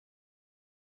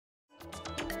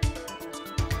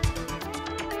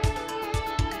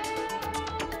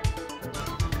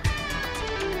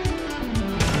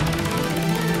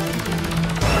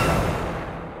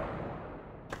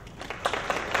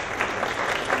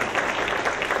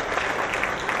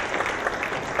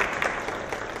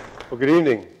Well, good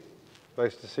evening.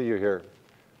 Nice to see you here.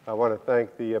 I want to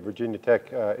thank the Virginia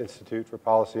Tech Institute for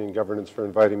Policy and Governance for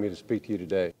inviting me to speak to you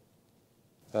today.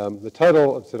 The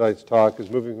title of tonight's talk is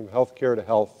Moving from Healthcare to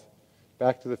Health,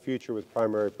 Back to the Future with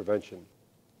Primary Prevention.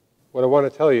 What I want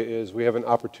to tell you is we have an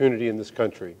opportunity in this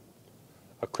country,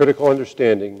 a critical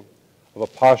understanding of a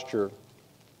posture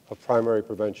of primary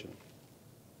prevention,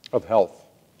 of health,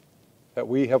 that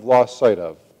we have lost sight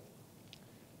of.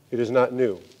 It is not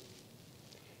new.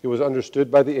 It was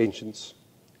understood by the ancients,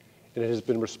 and it has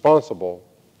been responsible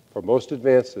for most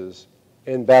advances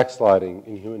and backsliding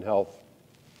in human health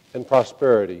and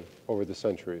prosperity over the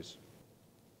centuries.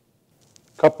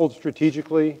 Coupled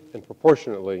strategically and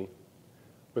proportionately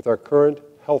with our current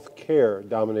health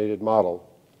care-dominated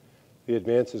model, the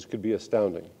advances could be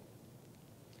astounding.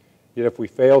 Yet if we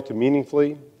fail to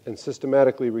meaningfully and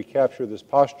systematically recapture this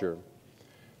posture,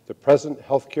 the present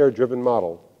healthcare-driven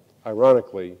model,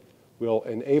 ironically, will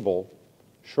enable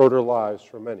shorter lives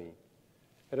for many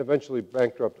and eventually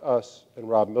bankrupt us and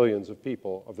rob millions of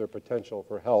people of their potential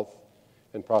for health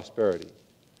and prosperity,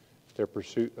 their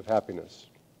pursuit of happiness.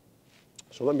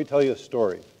 So let me tell you a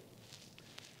story.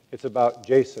 It's about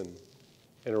Jason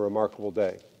and a remarkable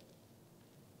day.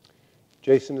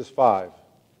 Jason is 5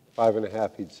 and a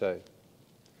half, he'd say.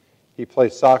 He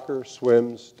plays soccer,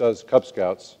 swims, does Cub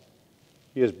Scouts.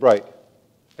 He is bright,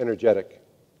 energetic.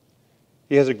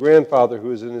 He has a grandfather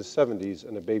who is in his 70s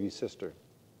and a baby sister.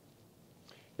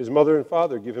 His mother and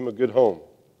father give him a good home.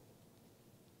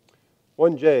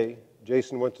 One day,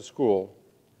 Jason went to school,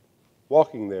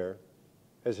 walking there,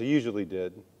 as he usually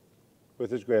did,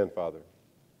 with his grandfather.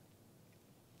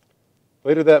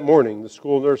 Later that morning, the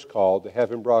school nurse called to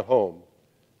have him brought home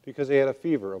because he had a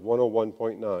fever of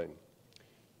 101.9.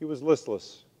 He was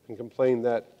listless and complained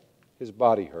that his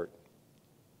body hurt.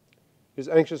 His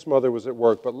anxious mother was at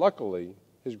work, but luckily,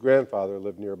 his grandfather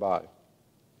lived nearby.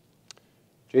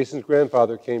 Jason's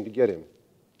grandfather came to get him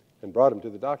and brought him to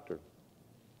the doctor.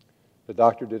 The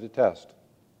doctor did a test.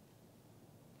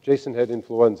 Jason had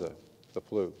influenza, the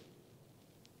flu.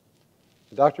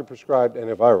 The doctor prescribed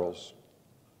antivirals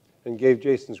and gave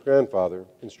Jason's grandfather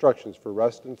instructions for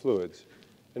rest and fluids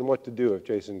and what to do if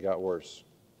Jason got worse.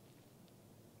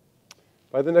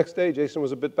 By the next day, Jason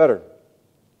was a bit better.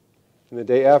 And the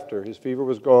day after, his fever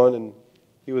was gone and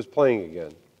he was playing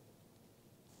again.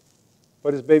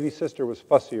 But his baby sister was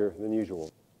fussier than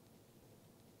usual.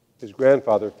 His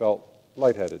grandfather felt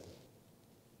lightheaded.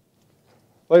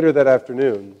 Later that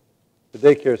afternoon, the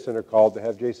daycare center called to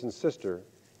have Jason's sister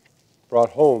brought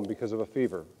home because of a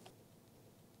fever.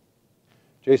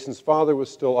 Jason's father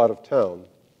was still out of town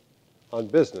on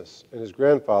business, and his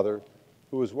grandfather,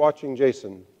 who was watching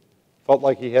Jason, felt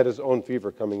like he had his own fever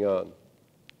coming on.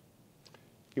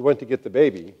 He went to get the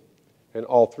baby, and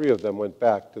all three of them went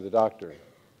back to the doctor.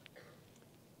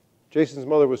 Jason's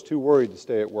mother was too worried to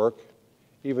stay at work,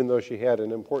 even though she had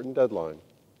an important deadline.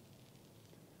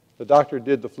 The doctor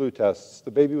did the flu tests.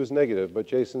 The baby was negative, but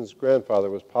Jason's grandfather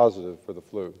was positive for the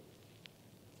flu.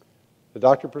 The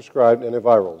doctor prescribed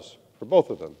antivirals for both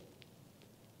of them.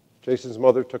 Jason's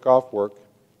mother took off work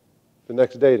the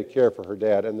next day to care for her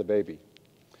dad and the baby.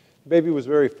 The baby was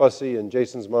very fussy, and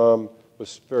Jason's mom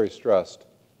was very stressed.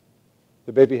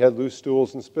 The baby had loose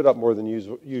stools and spit up more than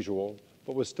usual,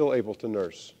 but was still able to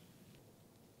nurse.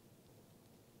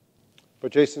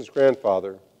 But Jason's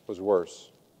grandfather was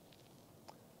worse.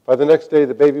 By the next day,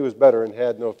 the baby was better and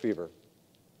had no fever.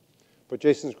 But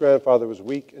Jason's grandfather was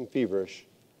weak and feverish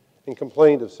and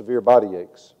complained of severe body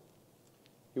aches.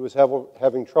 He was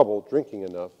having trouble drinking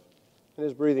enough, and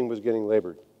his breathing was getting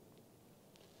labored.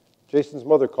 Jason's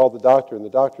mother called the doctor, and the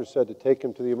doctor said to take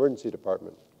him to the emergency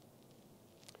department.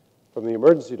 From the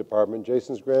emergency department,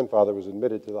 Jason's grandfather was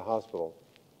admitted to the hospital,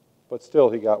 but still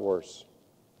he got worse.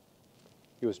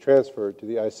 He was transferred to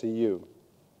the ICU.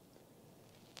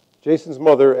 Jason's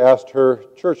mother asked her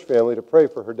church family to pray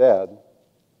for her dad,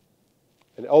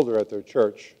 an elder at their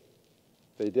church.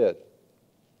 They did.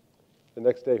 The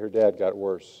next day, her dad got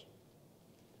worse.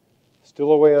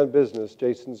 Still away on business,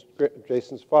 Jason's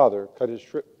father cut his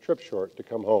trip short to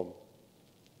come home.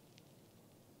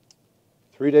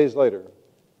 3 days later,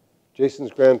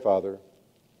 Jason's grandfather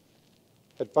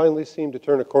had finally seemed to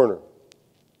turn a corner.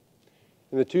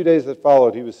 In the 2 days that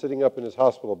followed, he was sitting up in his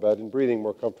hospital bed and breathing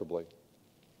more comfortably.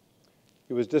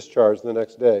 He was discharged the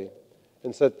next day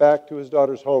and sent back to his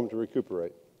daughter's home to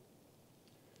recuperate.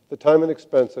 The time and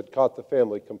expense had caught the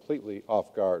family completely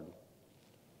off guard.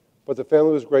 But the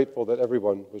family was grateful that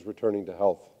everyone was returning to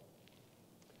health.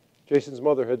 Jason's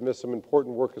mother had missed some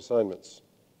important work assignments,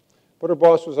 but her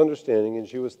boss was understanding, and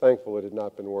she was thankful it had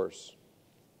not been worse.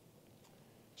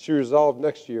 She resolved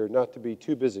next year not to be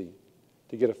too busy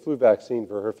to get a flu vaccine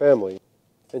for her family,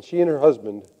 and she and her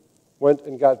husband went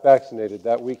and got vaccinated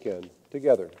that weekend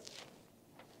together.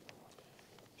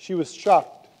 She was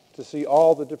shocked to see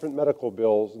all the different medical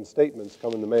bills and statements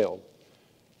come in the mail.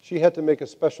 She had to make a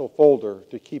special folder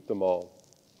to keep them all.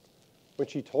 When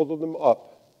she totaled them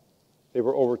up, they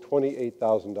were over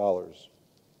 $28,000.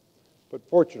 But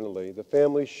fortunately, the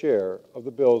family's share of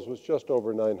the bills was just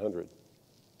over $900.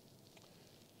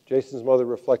 Jason's mother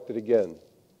reflected again.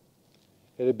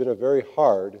 It had been a very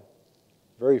hard,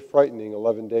 very frightening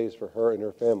 11 days for her and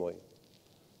her family,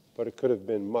 but it could have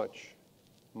been much,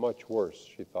 much worse,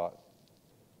 she thought.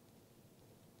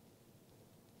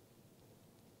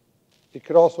 It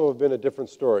could also have been a different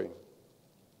story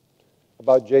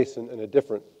about Jason and a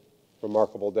different,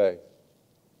 remarkable day.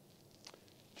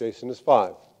 Jason is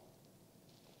 5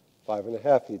 and a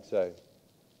half, he'd say.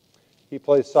 He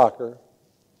plays soccer,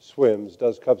 swims,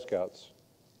 does Cub Scouts.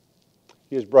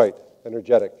 He is bright,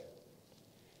 energetic.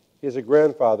 He has a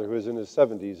grandfather who is in his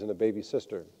 70s and a baby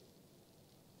sister.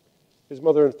 His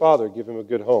mother and father give him a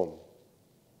good home.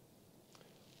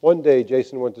 One day,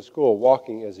 Jason went to school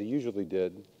walking as he usually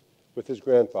did with his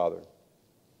grandfather.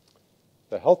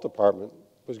 The health department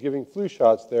was giving flu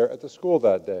shots there at the school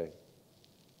that day.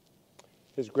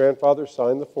 His grandfather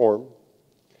signed the form,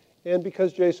 and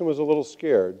because Jason was a little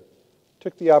scared,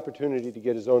 took the opportunity to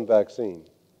get his own vaccine.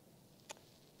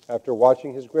 After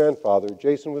watching his grandfather,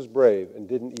 Jason was brave and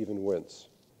didn't even wince.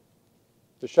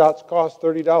 The shots cost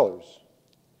 $30.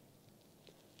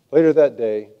 Later that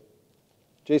day,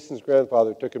 Jason's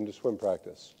grandfather took him to swim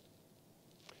practice.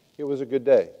 It was a good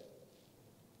day.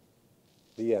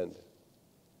 The end.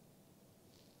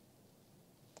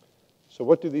 So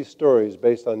what do these stories,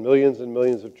 based on millions and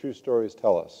millions of true stories,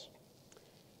 tell us?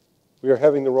 We are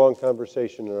having the wrong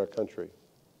conversation in our country.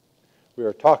 We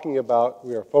are talking about,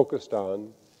 we are focused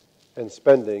on, and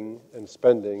spending and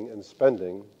spending and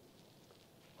spending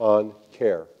on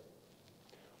care.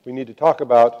 We need to talk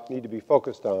about, need to be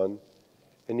focused on,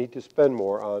 and need to spend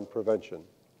more on prevention.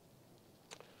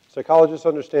 Psychologists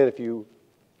understand if you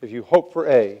hope for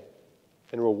A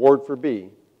and reward for B,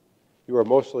 you are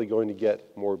mostly going to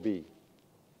get more B.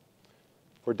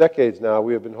 For decades now,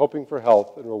 we have been hoping for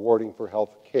health and rewarding for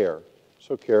health care,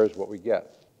 so care is what we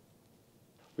get.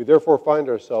 We therefore find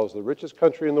ourselves the richest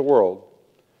country in the world,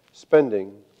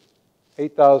 spending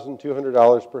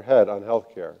 $8,200 per head on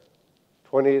health care,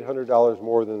 $2,800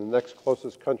 more than the next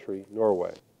closest country,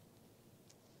 Norway.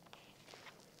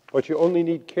 But you only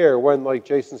need care when, like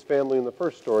Jason's family in the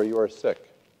first story, you are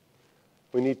sick.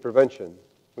 We need prevention.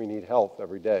 We need health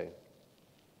every day.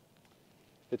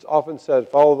 It's often said,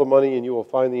 follow the money and you will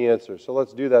find the answer. So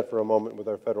let's do that for a moment with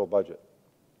our federal budget.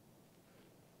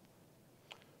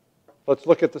 Let's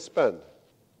look at the spend.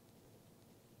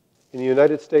 In the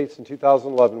United States in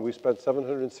 2011, we spent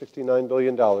 $769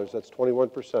 billion. That's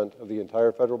 21% of the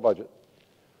entire federal budget.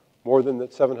 More than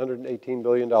that $718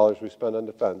 billion we spent on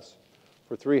defense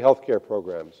for 3 health care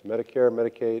programs, Medicare,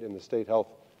 Medicaid, and the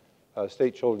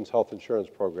state children's health insurance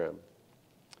program.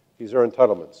 These are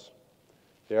entitlements.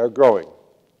 They are growing.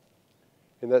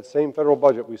 In that same federal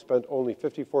budget, we spent only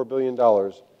 $54 billion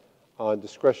on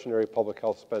discretionary public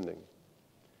health spending,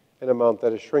 an amount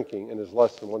that is shrinking and is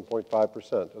less than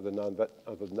 1.5%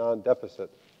 of the non-deficit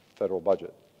federal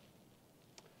budget.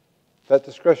 That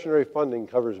discretionary funding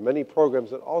covers many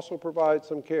programs that also provide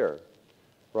some care.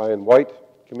 Ryan White,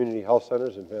 community health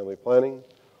centers and family planning,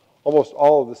 almost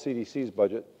all of the CDC's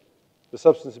budget, the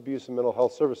Substance Abuse and Mental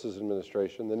Health Services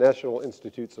Administration, the National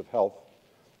Institutes of Health,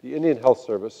 the Indian Health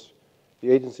Service, the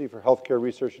Agency for Healthcare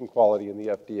Research and Quality, and the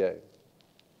FDA.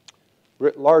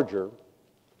 Writ larger,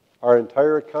 our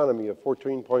entire economy of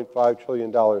 $14.5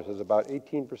 trillion has about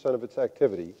 18% of its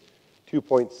activity,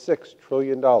 $2.6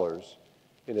 trillion,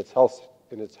 in its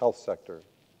health sector.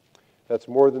 That's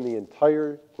more than the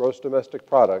entire gross domestic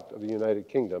product of the United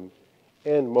Kingdom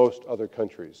and most other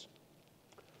countries.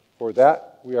 For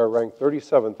that, we are ranked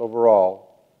 37th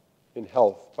overall in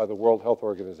health by the World Health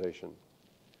Organization,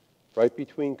 right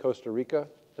between Costa Rica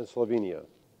and Slovenia.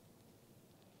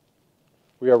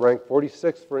 We are ranked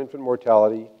 46th for infant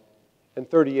mortality and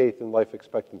 38th in life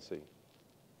expectancy.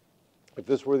 If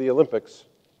this were the Olympics,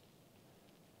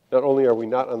 not only are we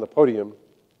not on the podium,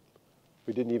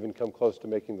 we didn't even come close to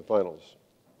making the finals.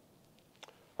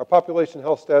 Our population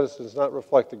health status does not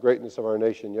reflect the greatness of our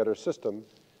nation, yet our system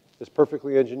is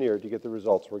perfectly engineered to get the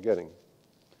results we're getting.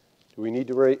 Do we need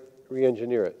to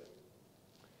re-engineer it?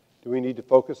 Do we need to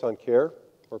focus on care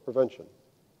or prevention?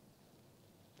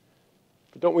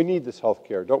 But don't we need this health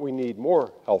care? Don't we need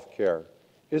more health care?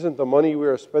 Isn't the money we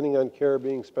are spending on care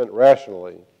being spent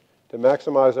rationally to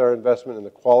maximize our investment in the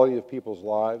quality of people's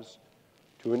lives,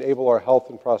 to enable our health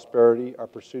and prosperity, our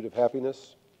pursuit of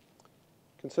happiness?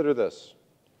 Consider this.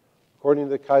 According to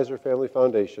the Kaiser Family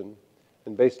Foundation,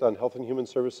 and based on Health and Human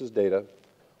Services data,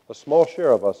 a small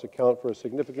share of us account for a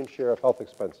significant share of health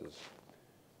expenses.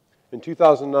 In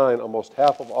 2009, almost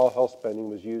half of all health spending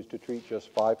was used to treat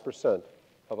just 5%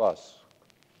 of us.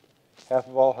 Half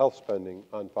of all health spending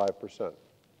on 5%.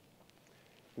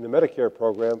 In the Medicare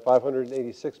program,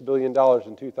 $586 billion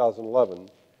in 2011,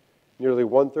 nearly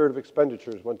one-third of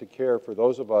expenditures went to care for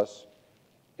those of us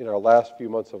in our last few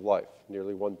months of life,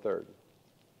 nearly one-third.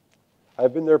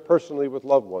 I've been there personally with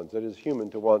loved ones. It is human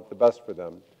to want the best for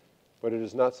them, but it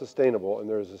is not sustainable, and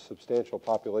there is a substantial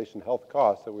population health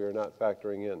cost that we are not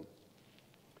factoring in.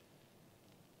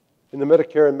 In the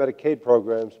Medicare and Medicaid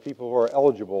programs, people who are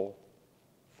eligible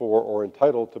for or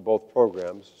entitled to both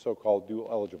programs, so-called dual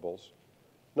eligibles,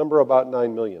 number about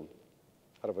 9 million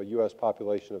out of a U.S.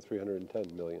 population of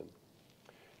 310 million.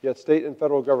 Yet state and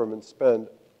federal governments spend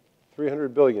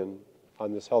 $300 billion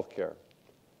on this health care,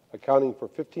 accounting for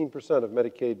 15% of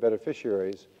Medicaid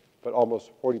beneficiaries, but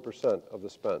almost 40% of the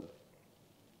spend.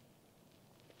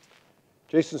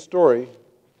 Jason's story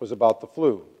was about the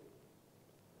flu,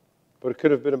 but it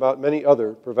could have been about many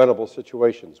other preventable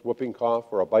situations, whooping cough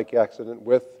or a bike accident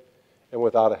with and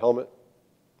without a helmet,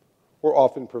 or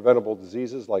often preventable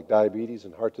diseases like diabetes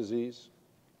and heart disease.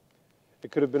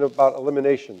 It could have been about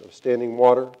elimination of standing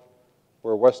water,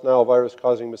 where West Nile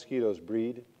virus-causing mosquitoes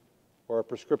breed, or a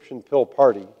prescription pill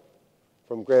party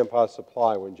from Grandpa's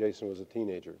supply when Jason was a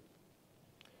teenager.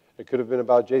 It could have been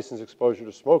about Jason's exposure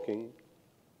to smoking,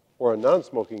 or a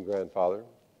non-smoking grandfather,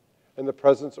 and the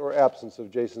presence or absence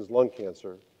of Jason's lung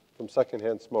cancer from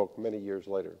secondhand smoke many years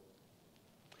later.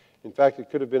 In fact, it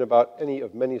could have been about any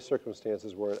of many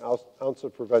circumstances where an ounce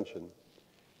of prevention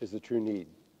is the true need.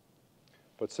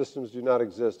 But systems do not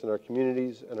exist, and our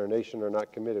communities and our nation are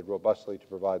not committed robustly to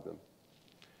provide them.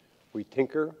 We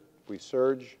tinker, we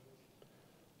surge,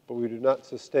 but we do not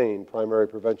sustain primary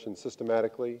prevention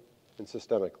systematically and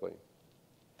systemically.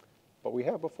 But we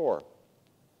have before.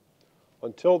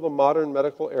 Until the modern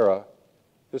medical era,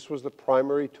 this was the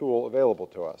primary tool available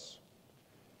to us.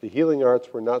 The healing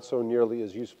arts were not so nearly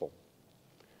as useful.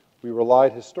 We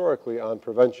relied historically on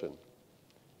prevention.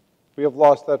 We have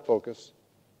lost that focus,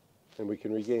 and we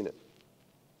can regain it.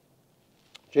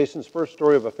 Jason's first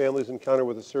story of a family's encounter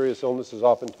with a serious illness is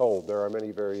often told. There are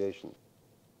many variations.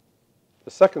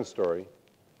 The second story,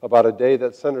 about a day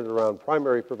that centered around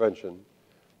primary prevention,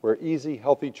 where easy,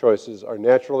 healthy choices are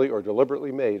naturally or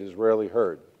deliberately made, is rarely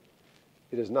heard.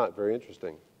 It is not very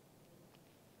interesting.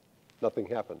 Nothing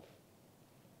happened.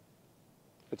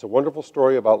 It's a wonderful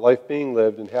story about life being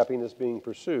lived and happiness being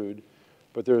pursued,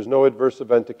 but there is no adverse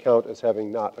event to count as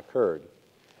having not occurred.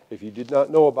 If you did not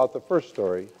know about the first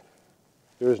story,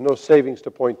 there is no savings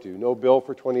to point to, no bill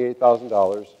for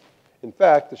 $28,000. In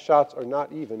fact, the shots are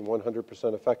not even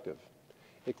 100% effective.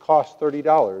 It cost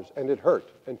 $30, and it hurt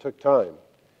and took time.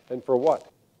 And for what?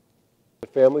 The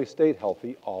family stayed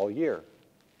healthy all year.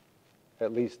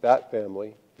 At least that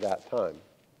family, that time.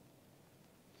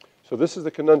 So this is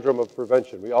the conundrum of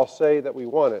prevention. We all say that we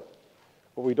want it,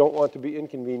 but we don't want to be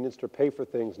inconvenienced or pay for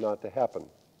things not to happen.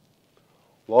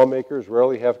 Lawmakers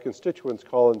rarely have constituents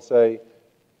call and say,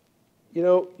 you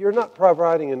know, you're not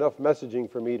providing enough messaging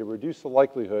for me to reduce the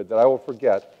likelihood that I will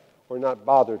forget or not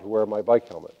bother to wear my bike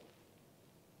helmet.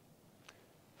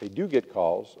 They do get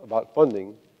calls about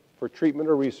funding for treatment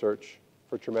or research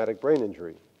for traumatic brain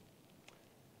injury.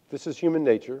 This is human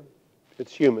nature.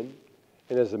 It's human.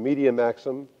 And as a media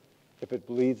maxim, if it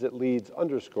bleeds, it leads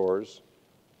underscores,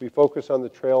 we focus on the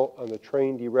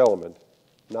train derailment,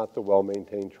 not the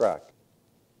well-maintained track.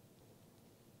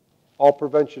 All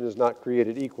prevention is not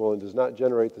created equal and does not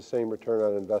generate the same return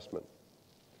on investment.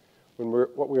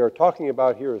 What we are talking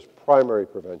about here is primary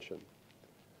prevention.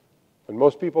 When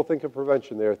most people think of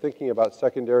prevention, they are thinking about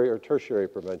secondary or tertiary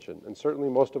prevention, and certainly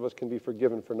most of us can be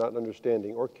forgiven for not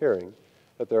understanding or caring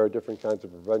that there are different kinds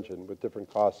of prevention with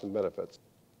different costs and benefits.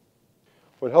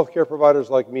 When healthcare providers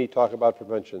like me talk about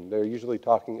prevention, they're usually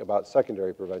talking about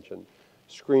secondary prevention,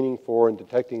 screening for and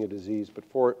detecting a disease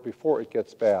before it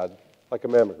gets bad, like a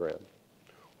mammogram,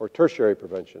 or tertiary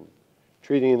prevention,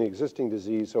 treating an existing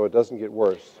disease so it doesn't get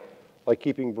worse, like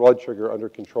keeping blood sugar under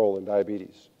control in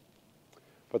diabetes.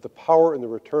 But the power and the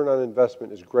return on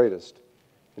investment is greatest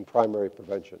in primary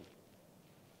prevention,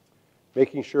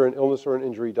 making sure an illness or an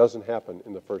injury doesn't happen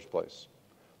in the first place,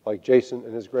 like Jason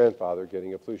and his grandfather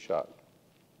getting a flu shot.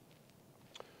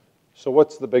 So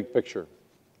what's the big picture?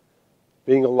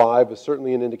 Being alive is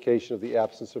certainly an indication of the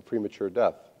absence of premature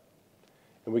death.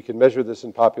 And we can measure this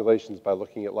in populations by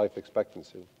looking at life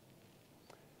expectancy.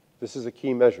 This is a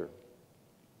key measure.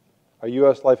 Our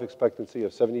U.S. life expectancy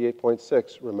of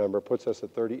 78.6, remember, puts us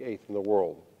at 38th in the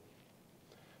world.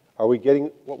 Are we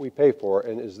getting what we pay for,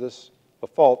 and is this the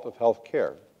fault of health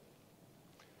care?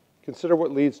 Consider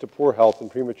what leads to poor health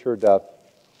and premature death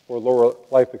or lower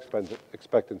life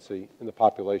expectancy in the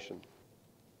population.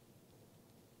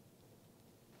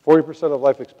 40% of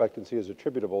life expectancy is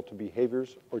attributable to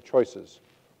behaviors or choices: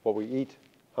 what we eat,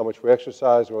 how much we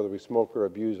exercise, whether we smoke or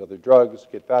abuse other drugs,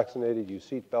 get vaccinated, use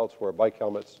seat belts, wear bike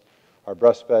helmets, are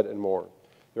breastfed, and more.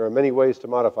 There are many ways to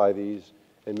modify these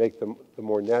and make them the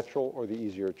more natural or the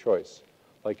easier choice,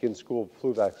 like in-school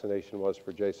flu vaccination was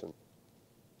for Jason.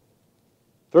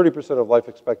 30% of life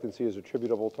expectancy is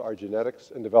attributable to our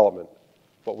genetics and development,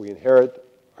 what we inherit,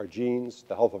 our genes,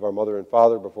 the health of our mother and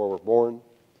father before we're born.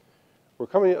 We're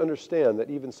coming to understand that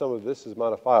even some of this is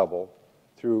modifiable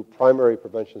through primary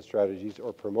prevention strategies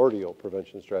or primordial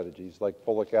prevention strategies like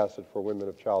folic acid for women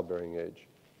of childbearing age.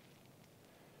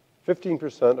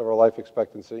 15% of our life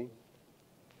expectancy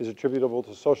is attributable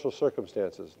to social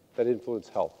circumstances that influence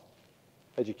health: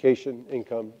 education,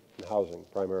 income, and housing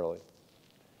primarily.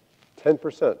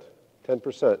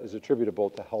 10% is attributable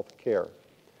to health care.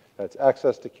 That's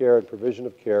access to care and provision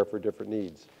of care for different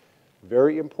needs.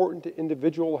 Very important to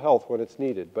individual health when it's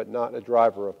needed, but not a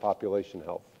driver of population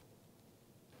health.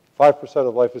 5%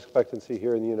 of life expectancy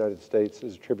here in the United States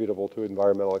is attributable to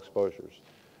environmental exposures: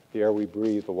 the air we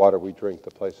breathe, the water we drink, the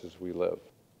places we live.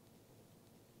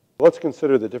 Let's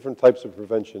consider the different types of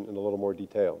prevention in a little more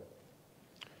detail.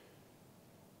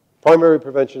 Primary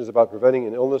prevention is about preventing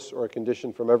an illness or a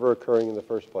condition from ever occurring in the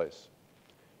first place.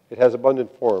 It has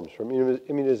abundant forms, from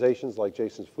immunizations like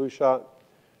Jason's flu shot,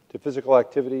 to physical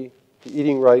activity, to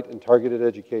eating right and targeted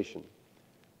education.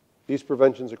 These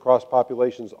preventions across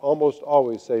populations almost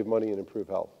always save money and improve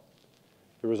health.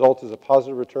 The result is a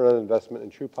positive return on investment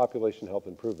and true population health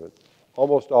improvement,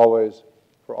 almost always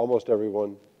for almost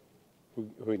everyone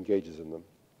who engages in them.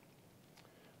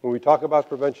 When we talk about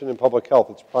prevention in public health,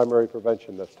 it's primary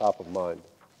prevention that's top of mind.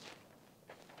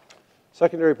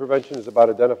 Secondary prevention is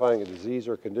about identifying a disease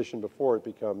or condition before it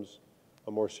becomes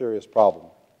a more serious problem.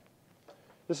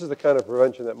 This is the kind of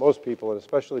prevention that most people, and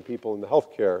especially people in the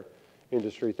healthcare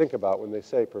industry, think about when they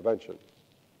say prevention.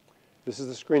 This is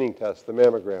the screening test, the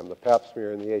mammogram, the pap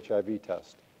smear, and the HIV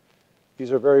test.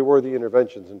 These are very worthy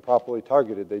interventions, and properly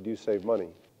targeted, they do save money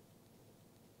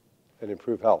and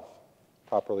improve health,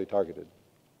 properly targeted.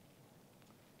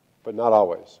 But not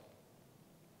always.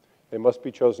 They must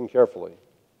be chosen carefully,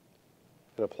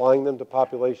 and applying them to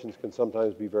populations can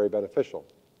sometimes be very beneficial.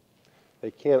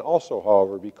 They can also,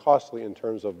 however, be costly in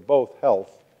terms of both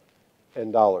health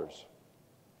and dollars.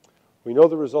 We know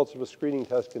the results of a screening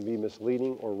test can be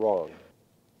misleading or wrong.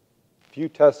 Few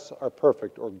tests are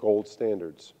perfect or gold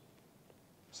standards.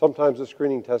 Sometimes a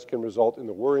screening test can result in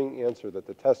the worrying answer that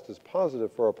the test is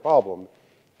positive for a problem,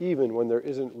 even when there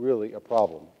isn't really a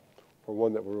problem, or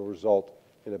one that will result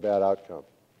in a bad outcome.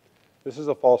 This is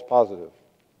a false positive.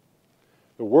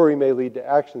 The worry may lead to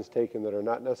actions taken that are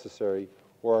not necessary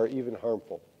or are even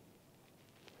harmful.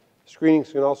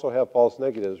 Screenings can also have false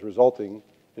negatives, resulting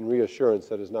in reassurance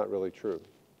that is not really true.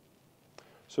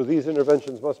 So these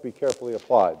interventions must be carefully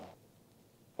applied.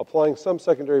 Applying some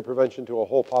secondary prevention to a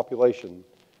whole population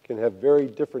can have very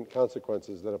different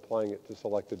consequences than applying it to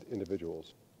selected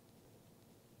individuals.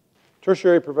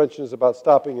 Tertiary prevention is about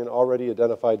stopping an already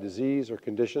identified disease or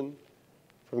condition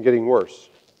from getting worse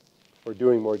or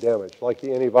doing more damage, like the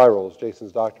antivirals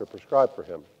Jason's doctor prescribed for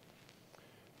him.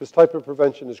 This type of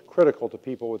prevention is critical to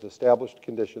people with established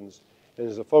conditions and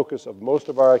is the focus of most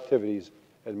of our activities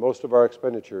and most of our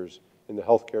expenditures in the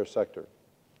healthcare sector.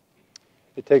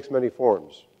 It takes many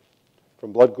forms,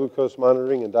 from blood glucose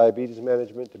monitoring and diabetes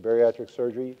management to bariatric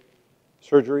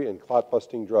surgery and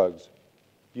clot-busting drugs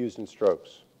used in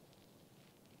strokes.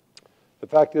 The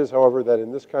fact is, however, that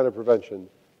in this kind of prevention,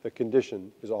 the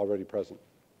condition is already present.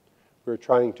 We're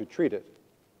trying to treat it,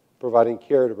 providing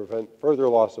care to prevent further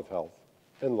loss of health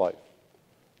and life.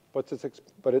 But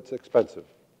it's expensive,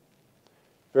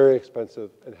 very expensive,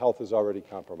 and health is already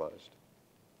compromised.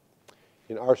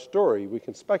 In our story, we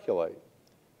can speculate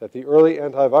that the early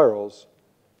antivirals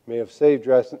may have saved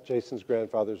Jason's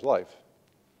grandfather's life.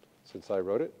 Since I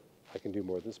wrote it, I can do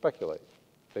more than speculate.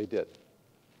 They did.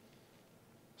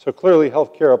 So clearly,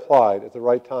 health care applied at the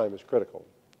right time is critical.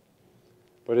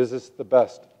 But is this the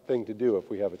best thing to do if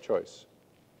we have a choice?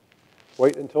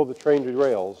 Wait until the train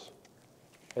derails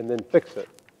and then fix it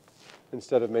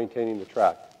instead of maintaining the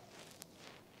track.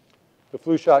 The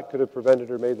flu shot could have prevented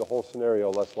or made the whole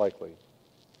scenario less likely.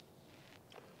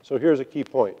 So here's a key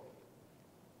point.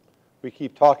 We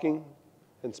keep talking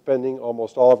and spending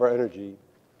almost all of our energy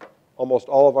almost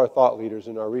all of our thought leaders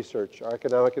in our research, our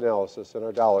economic analysis, and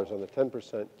our dollars on the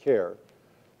 10% care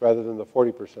rather than the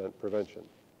 40% prevention.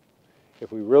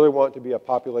 If we really want to be a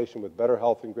population with better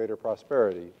health and greater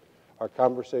prosperity, our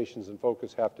conversations and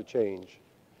focus have to change,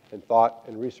 and thought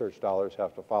and research dollars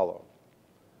have to follow.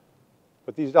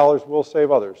 But these dollars will save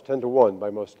others, 10 to 1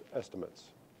 by most estimates.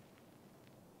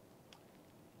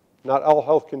 Not all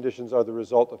health conditions are the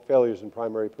result of failures in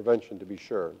primary prevention, to be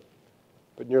sure,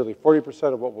 but nearly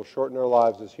 40% of what will shorten our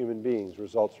lives as human beings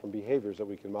results from behaviors that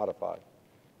we can modify.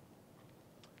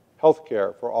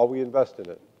 Healthcare, for all we invest in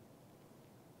it,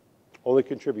 only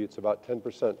contributes about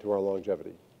 10% to our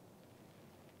longevity.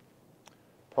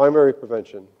 Primary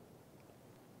prevention,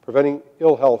 preventing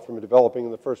ill health from developing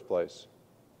in the first place,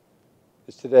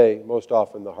 is today most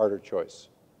often the harder choice,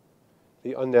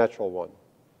 the unnatural one,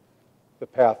 the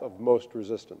path of most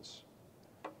resistance.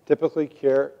 Typically,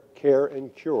 care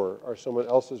and cure are someone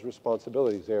else's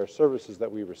responsibilities. They are services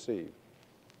that we receive.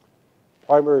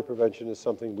 Primary prevention is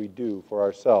something we do for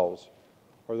ourselves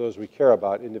or those we care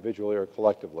about individually or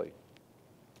collectively.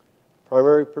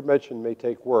 Primary prevention may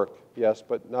take work, yes,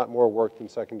 but not more work than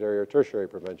secondary or tertiary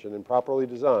prevention, and properly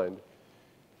designed,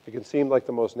 it can seem like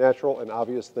the most natural and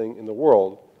obvious thing in the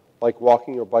world, like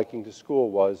walking or biking to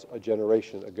school was a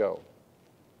generation ago.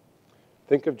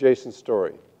 Think of Jason's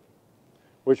story.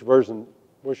 Which version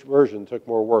took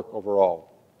more work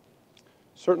overall?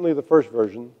 Certainly the first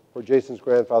version, where Jason's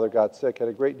grandfather got sick, had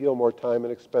a great deal more time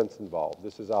and expense involved.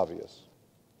 This is obvious.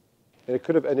 And it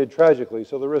could have ended tragically,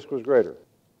 so the risk was greater.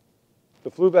 The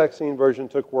flu vaccine version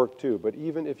took work too, but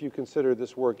even if you consider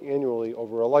this work annually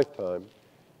over a lifetime,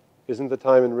 isn't the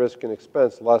time and risk and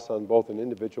expense less on both an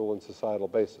individual and societal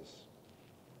basis?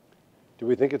 Do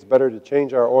we think it's better to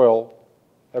change our oil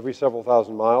every several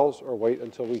thousand miles or wait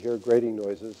until we hear grating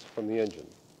noises from the engine?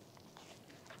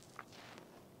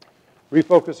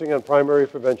 Refocusing on primary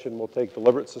prevention will take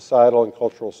deliberate societal and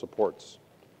cultural supports,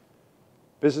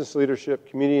 business leadership,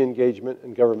 community engagement,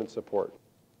 and government support.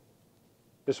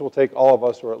 This will take all of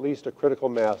us, or at least a critical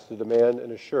mass, to demand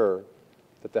and assure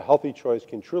that the healthy choice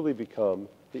can truly become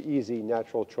the easy,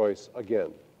 natural choice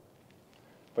again,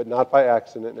 but not by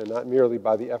accident and not merely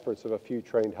by the efforts of a few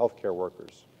trained healthcare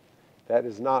workers. That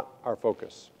is not our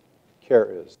focus. Care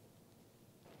is.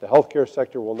 The healthcare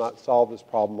sector will not solve this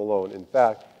problem alone. In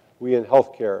fact, we in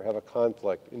healthcare have a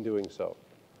conflict in doing so.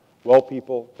 Well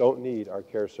people don't need our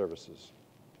care services.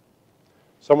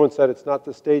 Someone said it's not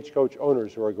the stagecoach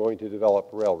owners who are going to develop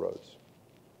railroads.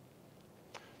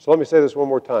 So let me say this one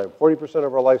more time. 40%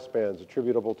 of our lifespan is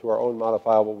attributable to our own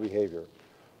modifiable behavior,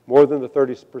 more than the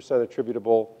 30%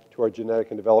 attributable to our genetic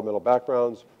and developmental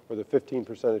backgrounds, or the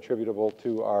 15% attributable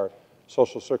to our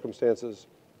social circumstances.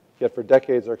 Yet for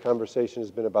decades, our conversation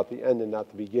has been about the end and not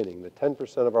the beginning. The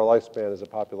 10% of our lifespan is a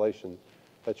population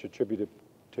that's attributed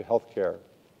to health care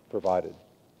provided.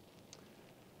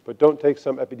 But don't take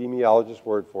some epidemiologist's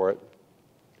word for it,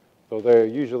 though they're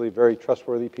usually very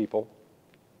trustworthy people,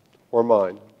 or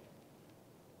mine.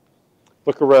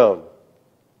 Look around.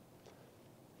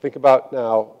 Think about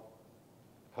now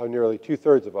how nearly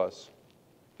 2/3 of us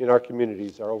in our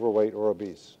communities are overweight or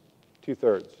obese.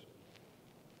 2/3.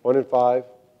 1 in 5,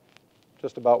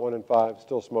 just about 1 in 5,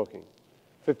 still smoking.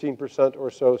 15% or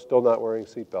so still not wearing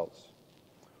seatbelts.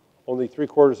 Only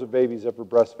 3/4 of babies ever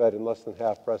breastfed, and less than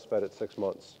half breastfed at 6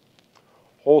 months.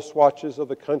 Whole swatches of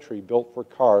the country built for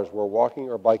cars where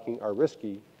walking or biking are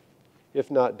risky,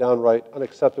 if not downright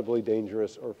unacceptably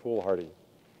dangerous or foolhardy.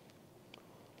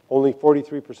 Only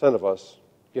 43% of us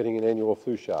getting an annual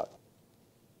flu shot.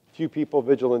 Few people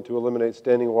vigilant to eliminate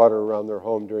standing water around their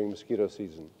home during mosquito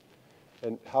season.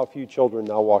 And how few children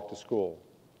now walk to school.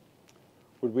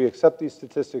 Would we accept these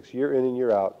statistics year in and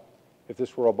year out if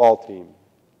this were a ball team?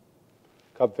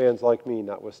 Cub fans like me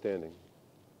notwithstanding.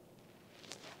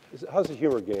 How's the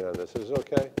humor gain on this? Is it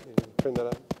okay? Turn that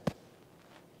up.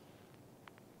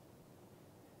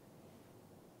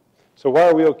 So why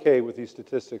are we okay with these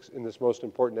statistics in this most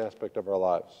important aspect of our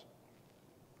lives?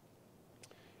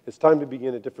 It's time to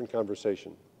begin a different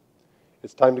conversation.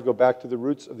 It's time to go back to the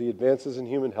roots of the advances in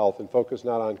human health and focus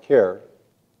not on care,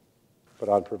 but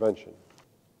on prevention.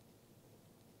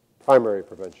 Primary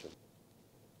prevention.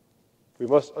 We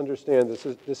must understand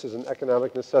this is an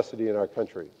economic necessity in our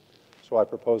country, so I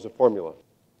propose a formula.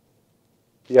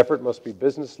 The effort must be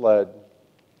business-led,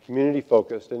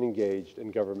 community-focused and engaged,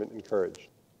 and government-encouraged.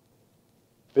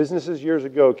 Businesses years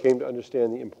ago came to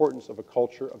understand the importance of a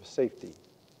culture of safety.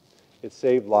 It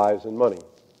saved lives and money.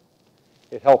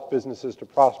 It helped businesses to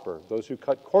prosper. Those who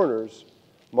cut corners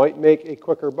might make a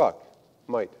quicker buck,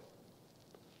 might.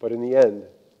 But in the end,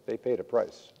 they paid a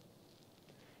price.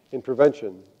 In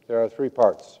prevention, there are 3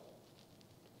 parts: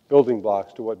 building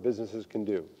blocks to what businesses can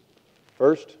do.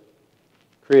 First,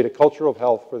 create a culture of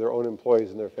health for their own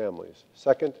employees and their families.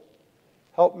 Second,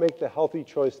 help make the healthy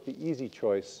choice the easy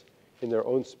choice in their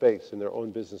own space, in their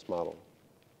own business model.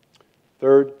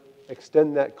 Third,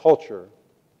 extend that culture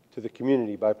to the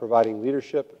community by providing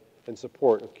leadership and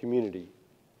support of community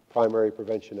primary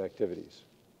prevention activities.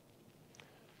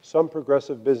 Some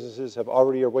progressive businesses have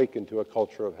already awakened to a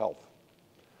culture of health,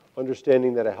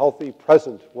 understanding that a healthy,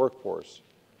 present workforce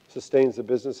sustains the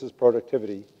business's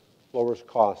productivity, lowers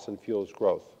costs, and fuels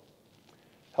growth.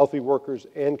 Healthy workers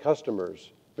and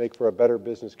customers make for a better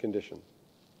business condition.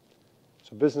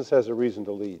 So business has a reason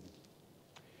to lead.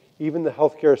 Even the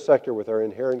healthcare sector, with our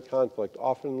inherent conflict,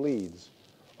 often leads,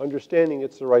 understanding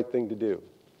it's the right thing to do.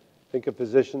 Think of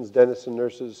physicians, dentists, and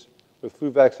nurses with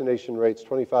flu vaccination rates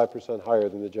 25% higher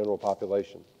than the general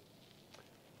population.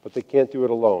 But they can't do it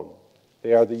alone.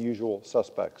 They are the usual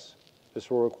suspects. This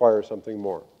will require something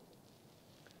more.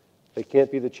 They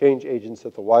can't be the change agents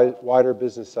that the wider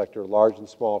business sector, large and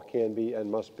small, can be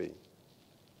and must be.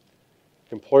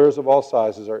 Employers of all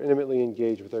sizes are intimately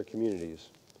engaged with their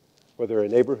communities, whether a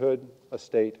neighborhood, a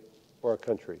state, or a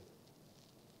country.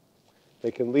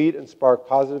 They can lead and spark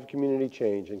positive community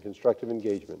change and constructive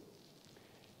engagement.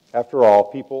 After all,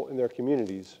 people in their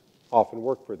communities often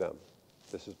work for them.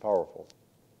 This is powerful.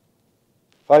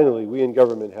 Finally, we in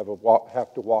government have to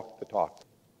walk the talk.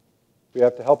 We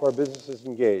have to help our businesses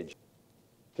engage,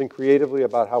 think creatively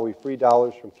about how we free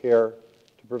dollars from care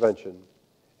to prevention,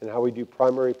 and how we do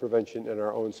primary prevention in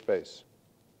our own space.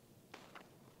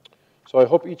 So I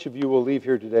hope each of you will leave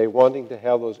here today wanting to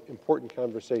have those important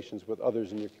conversations with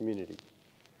others in your community.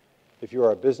 If you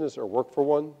are a business or work for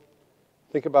one,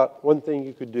 think about one thing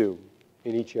you could do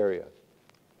in each area.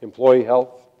 Employee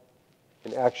health,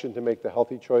 an action to make the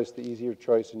healthy choice the easier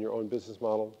choice in your own business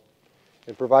model,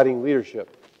 and providing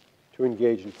leadership to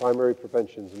engage in primary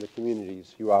preventions in the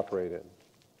communities you operate in.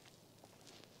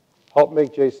 Help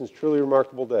make Jason's truly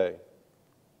remarkable day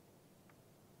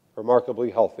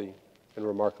remarkably healthy and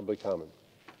remarkably common.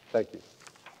 Thank you.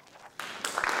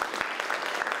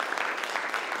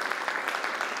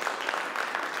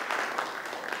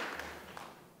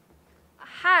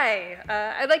 Hi,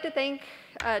 I'd like to thank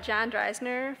John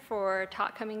Dreyzehner for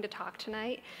coming to talk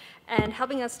tonight and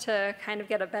helping us to kind of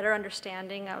get a better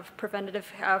understanding of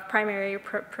primary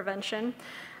prevention.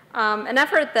 An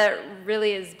effort that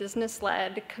really is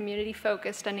business-led,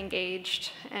 community-focused, and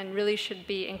engaged, and really should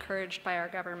be encouraged by our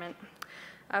government.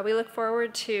 We look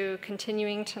forward to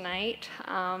continuing tonight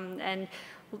and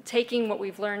taking what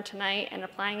we've learned tonight and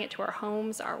applying it to our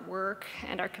homes, our work,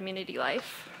 and our community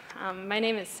life. My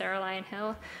name is Sarah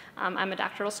Lyon-Hill. I'm a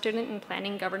doctoral student in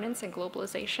Planning, Governance, and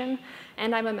Globalization,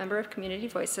 and I'm a member of Community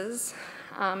Voices.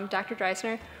 Dr.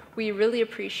 Dreyzehner, we really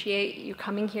appreciate you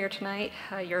coming here tonight,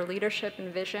 your leadership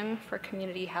and vision for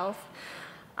community health,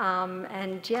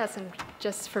 and yes, and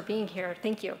just for being here.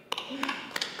 Thank you.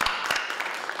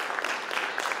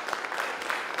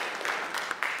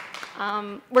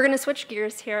 We're going to switch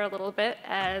gears here a little bit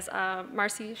as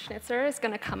Marcy Schnitzer is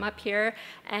going to come up here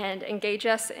and engage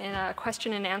us in a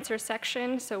question and answer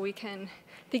section so we can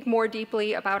think more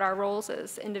deeply about our roles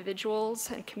as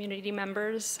individuals and community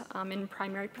members in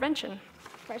primary prevention.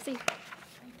 Marcy.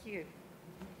 Thank you.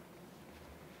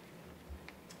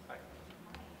 Hi.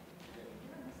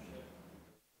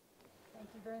 Thank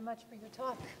you very much for your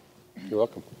talk. You're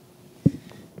welcome.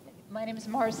 My name is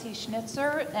Marcy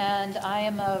Schnitzer, and I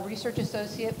am a research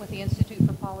associate with the Institute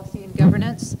for Policy and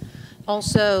Governance,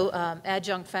 also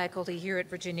adjunct faculty here at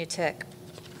Virginia Tech.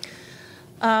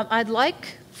 I'd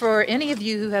like for any of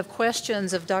you who have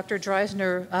questions of Dr.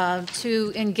 Dreyzehner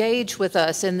to engage with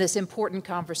us in this important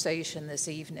conversation this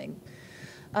evening.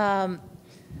 I'll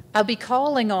be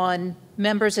calling on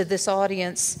members of this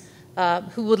audience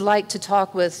who would like to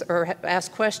talk with or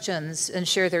ask questions and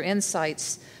share their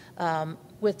insights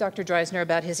with Dr. Dreyzehner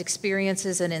about his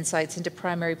experiences and insights into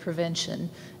primary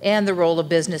prevention and the role of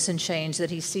business and change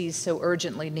that he sees so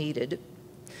urgently needed.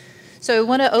 So I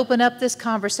want to open up this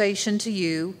conversation to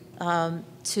you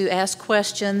to ask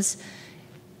questions.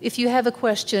 If you have a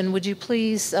question, would you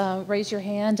please raise your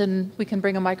hand and we can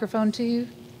bring a microphone to you?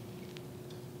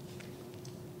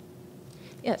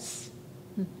 Yes.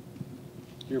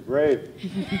 You're brave.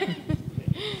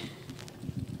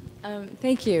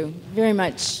 Thank you very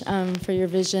much for your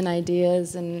vision,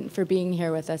 ideas, and for being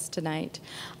here with us tonight.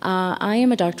 I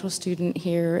am a doctoral student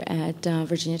here at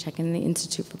Virginia Tech in the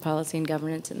Institute for Policy and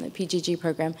Governance in the PGG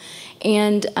program,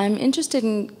 and I'm interested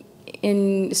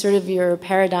in sort of your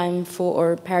paradigm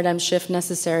shift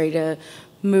necessary to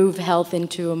move health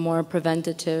into a more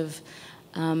preventative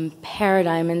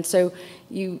paradigm. And so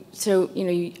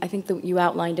I think that you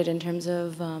outlined it in terms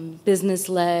of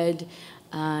business-led,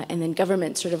 and then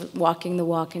government sort of walking the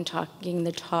walk and talking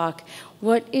the talk.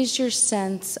 What is your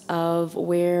sense of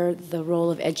where the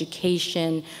role of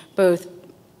education, both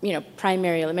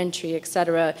primary, elementary, et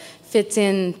cetera, fits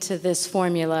into this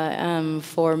formula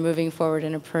for moving forward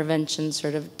in a prevention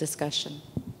sort of discussion?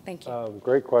 Thank you.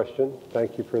 Great question.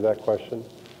 Thank you for that question.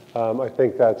 I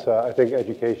think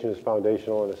education is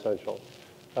foundational and essential.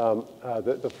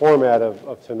 The format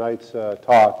of tonight's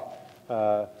talk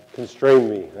constrained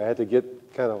me. I had to get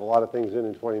kind of a lot of things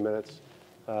in 20 minutes.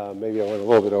 Maybe I went a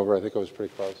little bit over. I think I was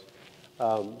pretty close.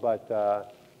 I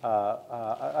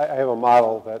have a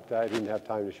model that I didn't have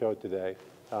time to show today.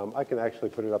 I can actually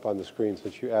put it up on the screen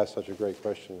since you asked such a great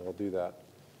question. I'll do that.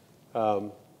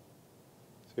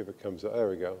 See if it comes up. There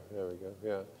we go. There we go.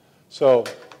 Yeah. So,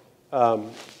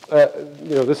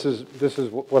 this is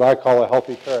what I call a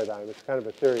healthy paradigm. It's kind of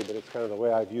a theory, but it's kind of the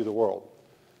way I view the world.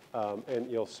 And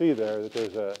you'll see there that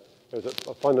there's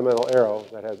a fundamental arrow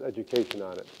that has education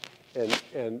on it.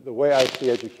 And the way I see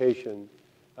education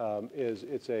is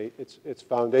it's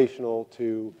foundational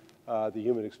to the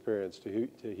human experience, to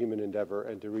human endeavor,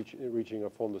 and to reaching a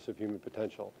fullness of human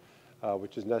potential,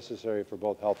 which is necessary for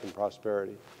both health and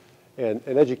prosperity. And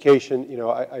education,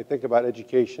 I think about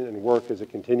education and work as a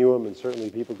continuum, and certainly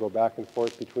people go back and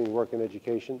forth between work and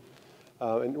education.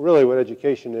 And really what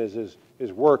education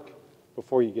is work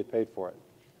before you get paid for it.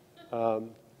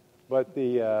 But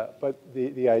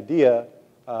the idea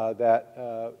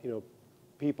that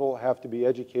people have to be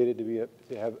educated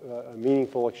to have a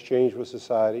meaningful exchange with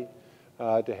society,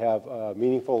 to have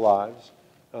meaningful lives,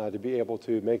 to be able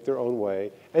to make their own way,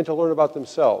 and to learn about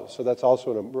themselves. So that's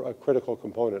also a critical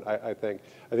component, I think.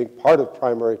 I think part of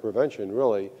primary prevention,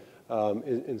 really,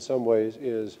 in some ways,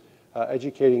 is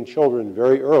educating children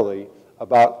very early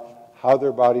about how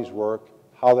their bodies work,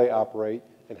 how they operate,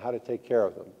 and how to take care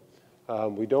of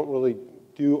them. We don't really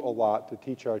do a lot to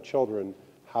teach our children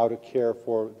how to care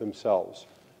for themselves.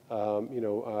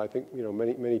 I think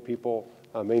many people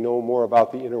may know more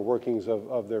about the inner workings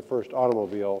of their first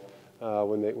automobile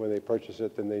when they purchase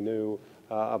it than they knew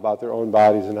about their own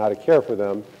bodies and how to care for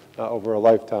them over a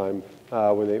lifetime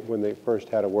when they first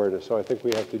had awareness. So I think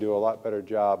we have to do a lot better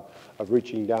job of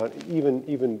reaching down,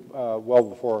 even well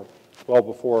before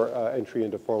entry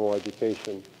into formal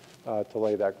education, to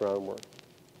lay that groundwork.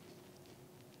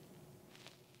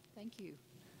 Thank you.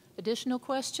 Additional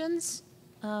questions?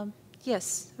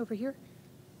 Yes, over here.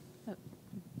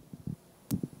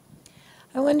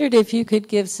 I wondered if you could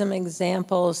give some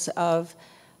examples of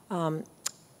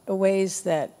ways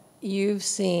that you've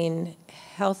seen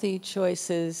healthy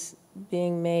choices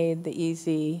being made the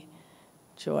easy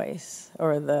choice,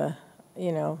 or the,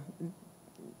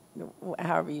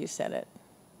 however you said it.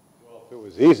 Well, if it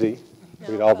was easy,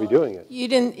 we'd all be doing it. You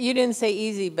didn't say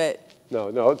easy, but no.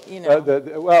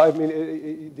 Well, I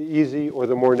mean, the easy or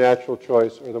the more natural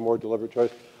choice or the more deliberate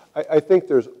choice. I think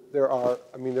there's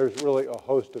really a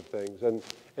host of things, and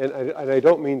I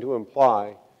don't mean to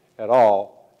imply at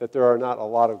all that there are not a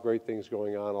lot of great things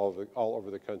going on all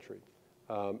over the country,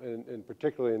 and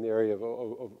particularly in the area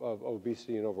of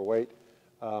obesity and overweight.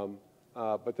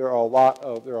 But there are a lot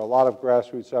of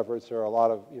grassroots efforts. There are a lot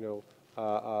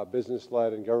of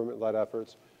business-led and government-led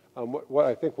efforts. What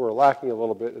I think we're lacking a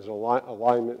little bit is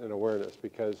alignment and awareness,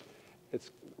 because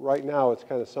right now it's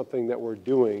kind of something that we're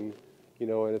doing,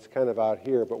 and it's kind of out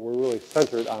here, but we're really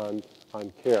centered on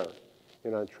care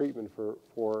and on treatment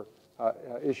for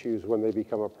issues when they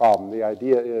become a problem. The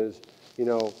idea is, I'm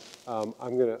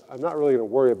not really going to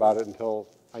worry about it until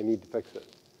I need to fix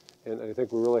it. And I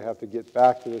think we really have to get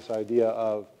back to this idea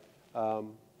of,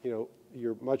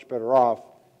 you're much better off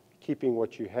keeping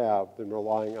what you have than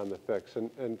relying on the fix.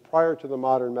 And prior to the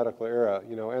modern medical era,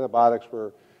 antibiotics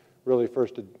were really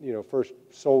first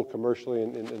sold commercially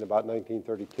in about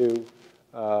 1932.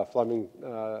 Fleming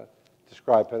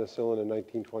described penicillin in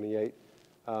 1928.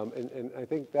 And I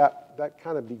think that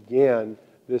kind of began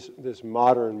this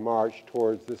modern march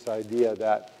towards this idea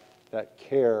that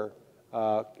care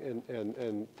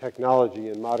and technology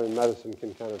and modern medicine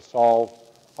can kind of solve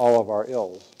all of our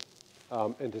ills.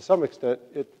 And to some extent,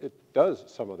 it does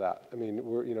some of that. I mean,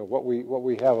 what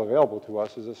we have available to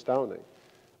us is astounding.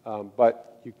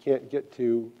 But you can't get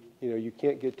too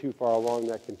far along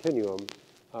that continuum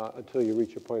until you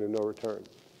reach a point of no return.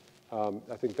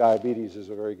 I think diabetes is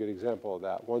a very good example of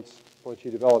that. Once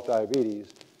you develop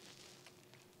diabetes,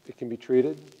 it can be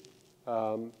treated.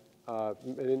 And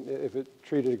if it's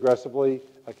treated aggressively,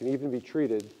 it can even be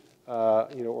treated,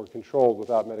 or controlled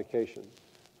without medication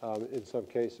in some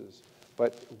cases.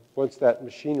 But once that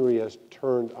machinery has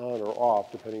turned on or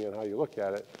off, depending on how you look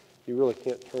at it, you really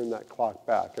can't turn that clock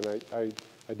back. And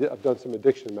I've done some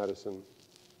addiction medicine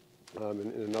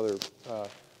in another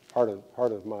part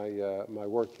of my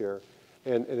work here.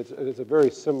 And it's a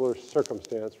very similar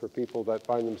circumstance for people that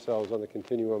find themselves on the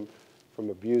continuum from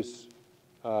abuse,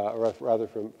 or rather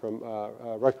from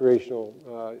recreational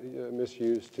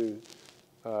misuse to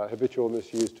habitual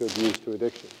misuse to abuse to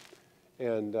addiction.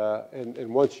 And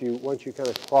once you kind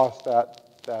of cross that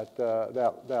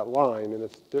line, and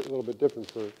it's a little bit different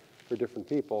for different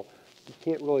people, you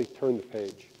can't really turn the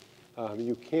page.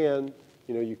 You can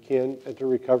enter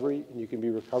recovery, and you can be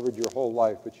recovered your whole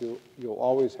life, but you'll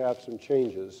always have some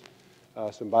changes,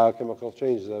 some biochemical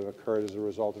changes that have occurred as a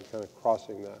result of kind of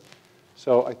crossing that.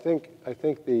 So I think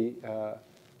the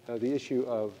issue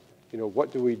of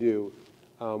what do we do?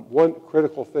 One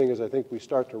critical thing is I think we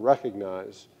start to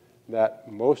recognize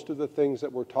that most of the things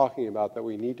that we're talking about that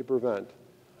we need to prevent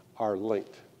are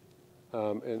linked.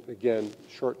 And again,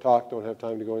 short talk, don't have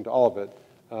time to go into all of it.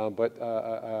 But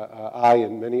I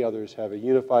and many others have a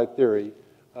unified theory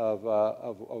of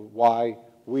why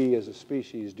we as a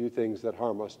species do things that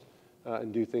harm us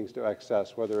and do things to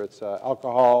excess, whether it's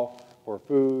alcohol or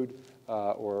food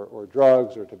or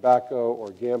drugs or tobacco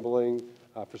or gambling.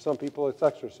 For some people, it's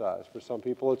exercise. For some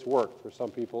people, it's work. For some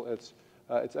people, it's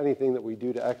anything that we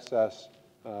do to excess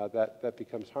that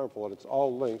becomes harmful. And it's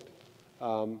all linked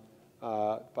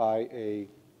by a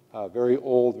very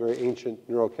old, very ancient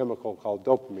neurochemical called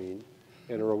dopamine,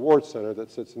 and a reward center that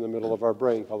sits in the middle of our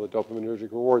brain called the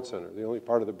dopaminergic reward center, the only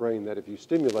part of the brain that if you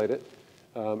stimulate it,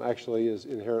 actually is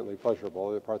inherently pleasurable.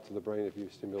 Other parts of the brain, if you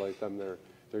stimulate them,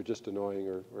 they're just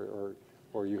annoying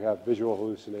or you have visual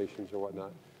hallucinations or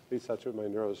whatnot. At least that's what my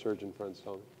neurosurgeon friends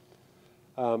tell me.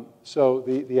 So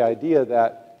the idea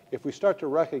that if we start to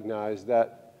recognize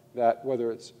that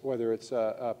whether it's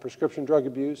prescription drug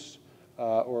abuse,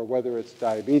 or whether it's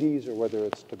diabetes, or whether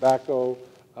it's tobacco,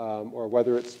 or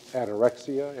whether it's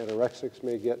anorexia. Anorexics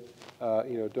may get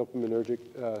dopaminergic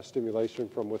stimulation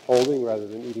from withholding rather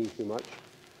than eating too much.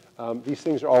 These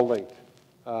things are all linked,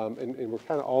 and we're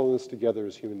kind of all in this together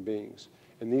as human beings.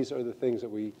 And these are the things that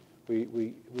we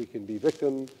can be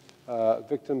victims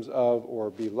of,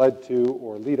 or be led to,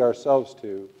 or lead ourselves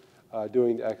to,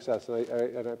 doing to excess.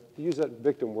 And I use that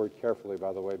victim word carefully,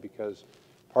 by the way, because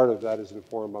part of that is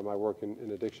informed by my work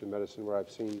in addiction medicine, where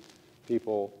I've seen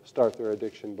people start their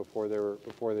addiction before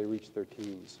they reach their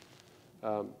teens.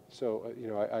 I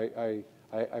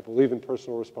believe in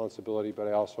personal responsibility, but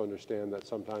I also understand that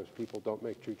sometimes people don't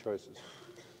make true choices.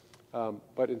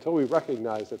 But until we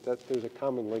recognize that there's a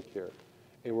common link here,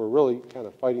 and we're really kind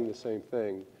of fighting the same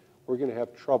thing, we're going to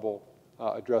have trouble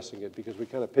addressing it, because we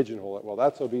kind of pigeonhole it. Well,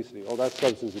 that's obesity. Oh, that's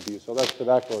substance abuse. Oh, that's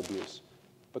tobacco abuse.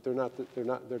 But they're not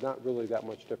really that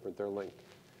much different. They're linked.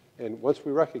 And once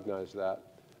we recognize that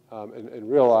and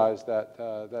realize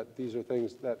that these are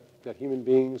things that human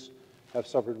beings have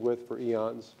suffered with for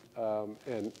eons,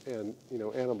 and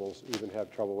animals even have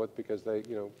trouble with, because they,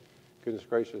 goodness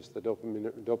gracious, the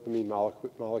dopamine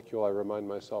molecule, I remind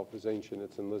myself, is ancient.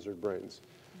 It's in lizard brains.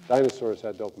 Dinosaurs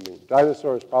had dopamine.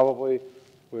 Dinosaurs probably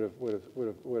would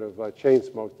have chain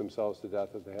smoked themselves to death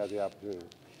if they had the opportunity.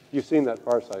 You've seen that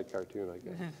Far Side cartoon, I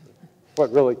guess.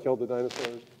 What really killed the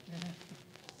dinosaurs?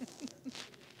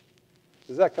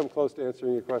 Does that come close to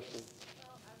answering your question?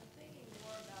 Well, I'm thinking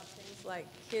more about things like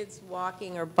kids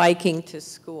walking or biking to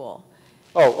school.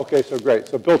 Oh, okay, so great.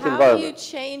 So built environment. How do you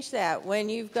change that when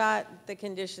you've got the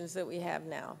conditions that we have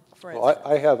now, for instance?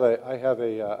 Well, I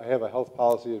have a health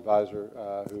policy advisor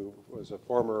who was a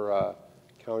former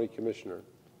county commissioner,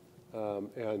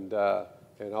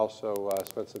 and also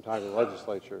spent some time in the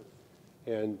legislature.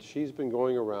 And she's been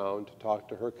going around to talk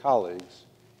to her colleagues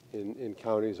in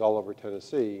counties all over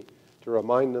Tennessee to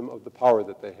remind them of the power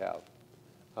that they have,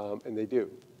 and they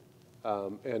do.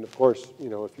 And of course,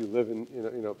 if you live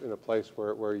in a place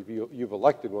where you've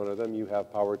elected one of them, you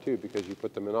have power too, because you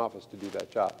put them in office to do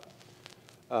that job.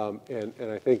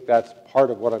 And I think that's part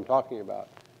of what I'm talking about.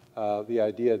 The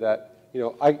idea that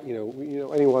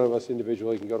any one of us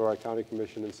individually can go to our county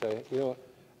commission and say,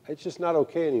 it's just not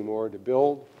okay anymore to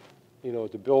build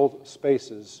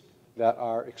spaces that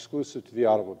are exclusive to the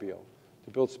automobile,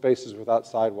 to build spaces without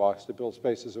sidewalks, to build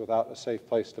spaces without a safe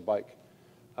place to bike.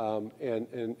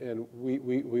 And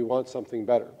we want something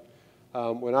better.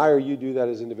 When I or you do that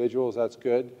as individuals, that's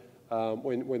good.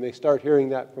 When they start hearing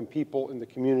that from people in the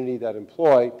community that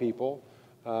employ people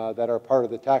that are part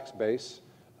of the tax base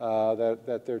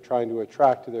that they're trying to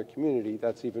attract to their community,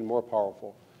 that's even more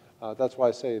powerful. That's why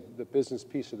I say the business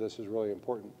piece of this is really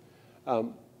important.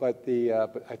 but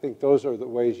I think those are the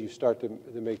ways you start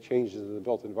to make changes in the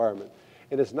built environment.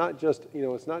 And it's not just,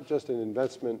 it's not just an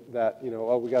investment that,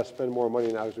 oh, we got to spend more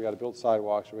money now because we got to build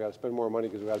sidewalks, or we got to spend more money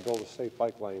because we got to build a safe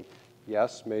bike lane.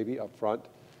 Yes, maybe up front.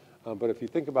 But if you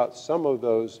think about some of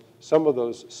those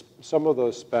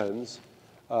spends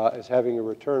as having a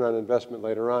return on investment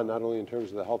later on, not only in terms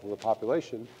of the health of the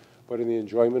population, but in the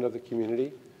enjoyment of the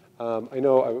community. I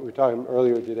know we were talking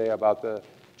earlier today about the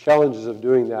challenges of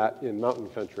doing that in mountain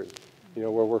country, where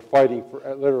we're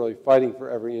literally fighting for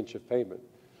every inch of pavement.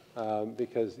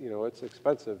 Because it's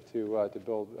expensive to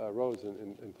build roads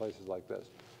in places like this.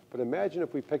 But imagine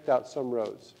if we picked out some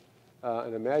roads,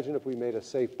 and imagine if we made a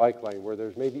safe bike lane where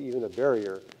there's maybe even a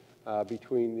barrier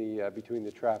between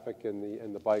the traffic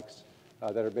and the bikes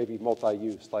that are maybe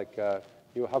multi-use. Like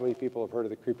how many people have heard of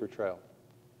the Creeper Trail?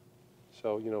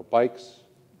 So bikes,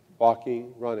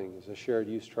 walking, running is a shared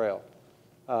use trail.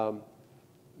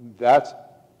 That's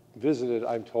visited,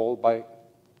 I'm told, by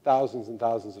thousands and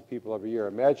thousands of people every year.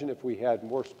 Imagine if we had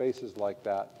more spaces like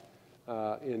that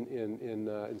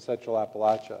in Central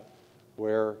Appalachia,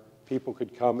 where people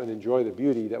could come and enjoy the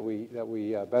beauty that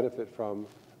we benefit from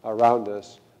around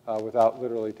us without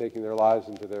literally taking their lives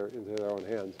into their own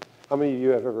hands. How many of you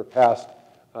have ever passed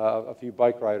a few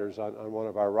bike riders on one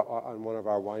of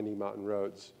our winding mountain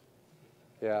roads?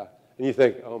 Yeah, and you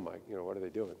think, oh my, what are they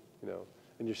doing?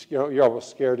 And you're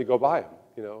almost scared to go by them,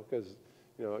 because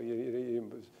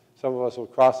some of us will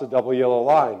cross the double yellow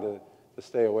line to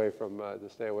stay away from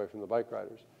the bike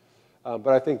riders. But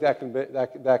I think that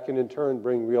can in turn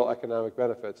bring real economic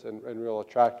benefits and real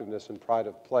attractiveness and pride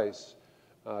of place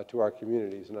to our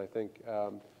communities. And I think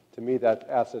to me that's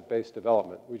asset-based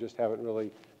development. We just haven't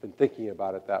really been thinking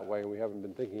about it that way, and we haven't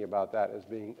been thinking about that as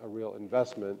being a real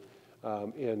investment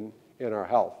in our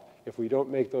health. If we don't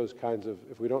make those kinds of,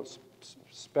 if we don't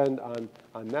spend on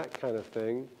that kind of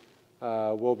thing,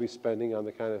 we'll be spending on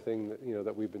the kind of thing that,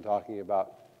 that we've been talking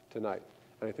about tonight.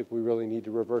 And I think we really need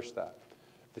to reverse that.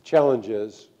 The challenge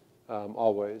is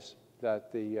always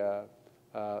that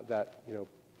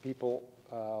people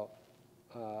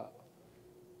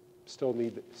still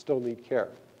need care,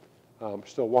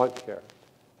 still want care.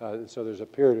 And so there's a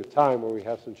period of time where we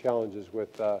have some challenges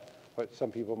with what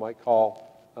some people might call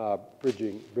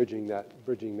bridging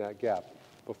that gap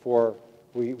before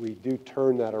we do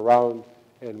turn that around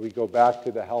and we go back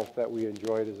to the health that we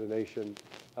enjoyed as a nation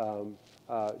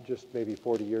just maybe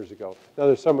 40 years ago. Now,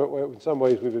 in some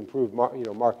ways we've improved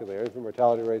markedly. Our infant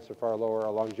mortality rates are far lower,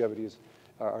 our longevity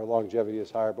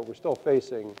is higher, but we're still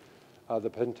facing the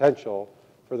potential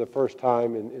for the first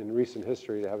time in recent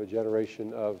history to have a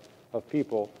generation of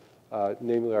people,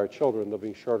 namely our children,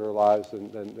 living shorter lives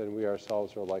than we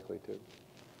ourselves are likely to.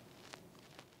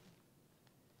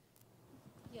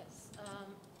 Yes,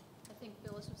 I think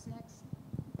Phyllis was next.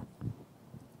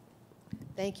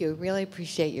 Thank you. Really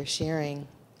appreciate your sharing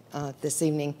this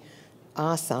evening.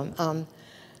 Awesome.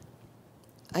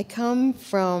 I come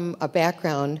from a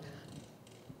background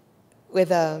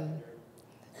with a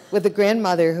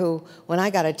grandmother who, when I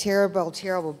got a terrible,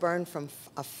 terrible burn from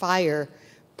a fire,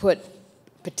 put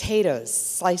potatoes,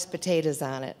 sliced potatoes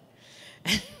on it.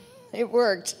 It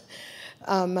worked.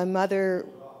 My mother,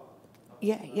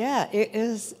 yeah, it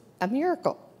is a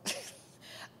miracle.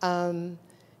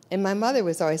 And my mother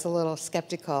was always a little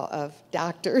skeptical of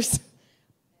doctors.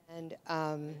 And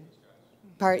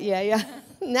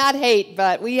not hate,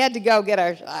 but we had to go get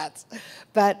our shots.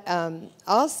 But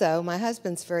also, my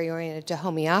husband's very oriented to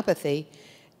homeopathy.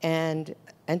 And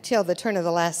until the turn of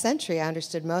the last century, I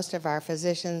understood most of our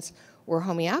physicians were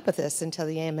homeopathists until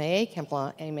the AMA came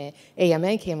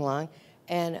along.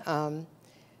 And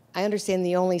I understand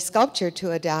the only sculpture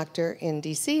to a doctor in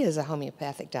D.C. is a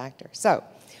homeopathic doctor. So,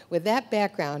 with that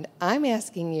background, I'm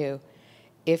asking you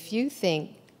if you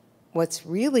think what's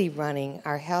really running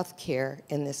our health care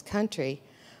in this country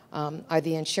are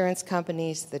the insurance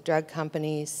companies, the drug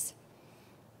companies,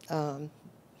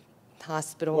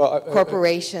 hospital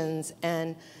corporations,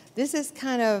 and this is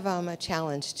kind of a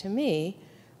challenge to me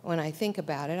when I think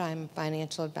about it. I'm a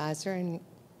financial advisor, and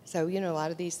so, a lot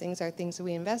of these things are things that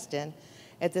we invest in.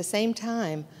 At the same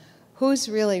time, who's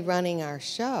really running our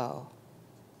show?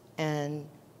 And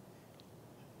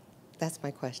that's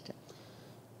my question.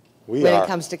 When it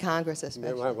comes to Congress,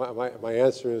 especially. My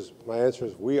answer is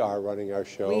we are running our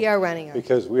show. We are running our show.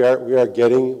 Because we are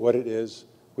getting what it is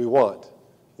we want,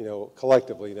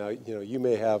 collectively. Now, you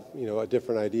may have, a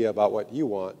different idea about what you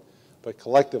want, but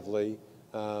collectively,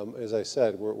 as I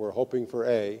said, we're hoping for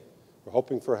A, we're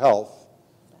hoping for health,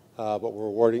 but we're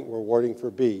awarding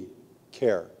for B,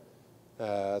 care.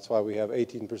 That's why we have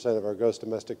 18% of our gross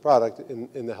domestic product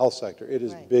in the health sector. It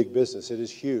is big business. It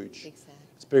is huge. Exactly.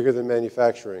 It's bigger than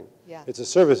manufacturing. Yeah. It's a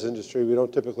service industry. We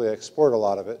don't typically export a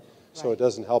lot of it, so it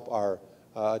doesn't help our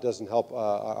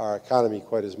economy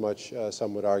quite as much,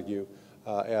 some would argue,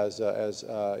 as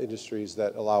industries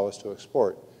that allow us to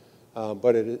export.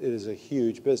 But it is a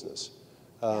huge business,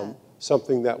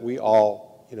 something that we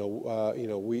all,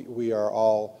 we are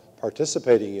all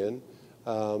participating in.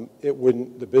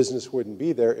 The business wouldn't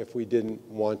be there if we didn't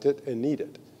want it and need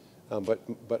it.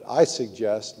 But I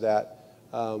suggest that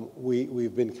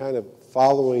we've been kind of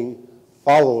following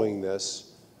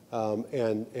this,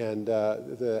 and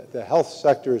the health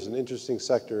sector is an interesting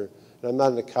sector. And I'm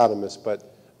not an economist,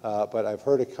 but I've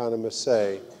heard economists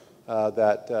say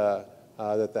that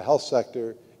the health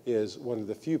sector is one of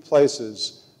the few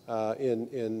places in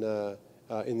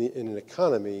an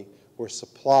economy where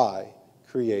supply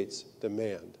creates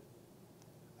demand.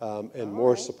 And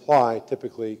more supply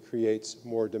typically creates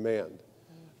more demand.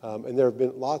 And there have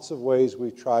been lots of ways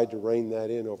we've tried to rein that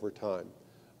in over time.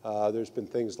 There's been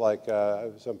things like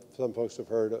some folks have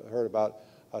heard about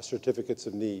certificates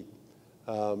of need.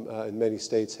 And many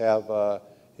states have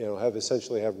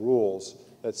essentially have rules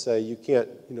that say you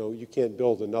can't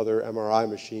build another MRI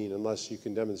machine unless you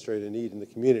can demonstrate a need in the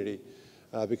community.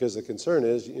 Because the concern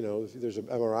is, if there's an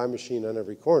MRI machine on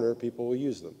every corner, people will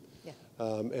use them. Yeah.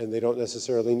 And they don't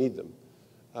necessarily need them.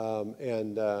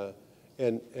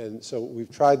 And so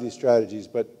we've tried these strategies,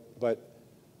 but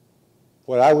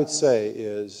what I would say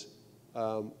is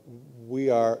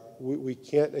we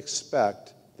can't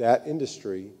expect that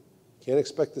industry, can't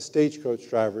expect the stagecoach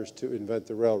drivers to invent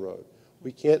the railroad.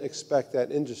 We can't expect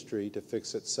that industry to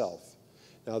fix itself.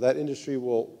 Now, that industry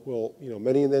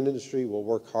many in that industry will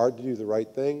work hard to do the right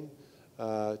thing,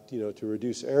 to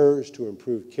reduce errors, to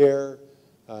improve care,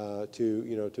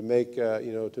 to make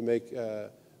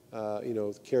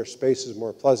care spaces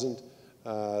more pleasant,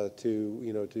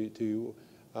 to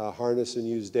harness and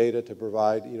use data to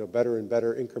provide better and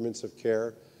better increments of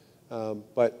care.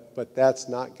 But that's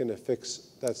not going to fix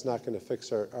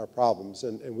our problems,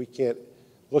 and we can't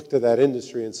look to that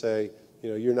industry and say,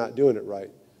 you're not doing it right.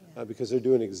 Because they're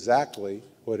doing exactly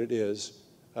what it is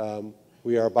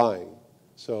we are buying.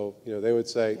 So, they would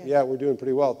say, yeah, we're doing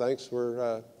pretty well, thanks.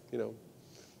 We're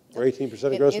 18%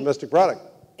 of gross domestic product.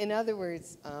 In other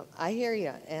words, I hear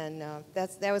you, and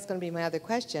that was going to be my other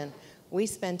question. We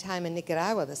spend time in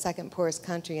Nicaragua, the second poorest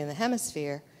country in the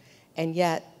hemisphere, and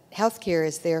yet healthcare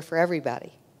is there for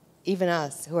everybody, even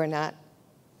us who are not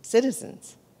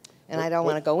citizens. And I don't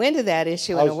want to go into that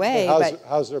issue in a way, but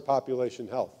how's their population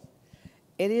health?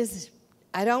 It is,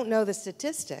 I don't know the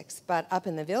statistics, but up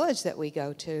in the village that we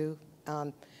go to,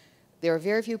 there are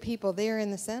very few people there in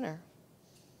the center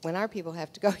when our people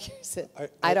have to go use it.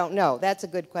 I don't know. That's a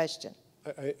good question.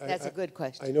 That's a good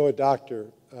question. I know a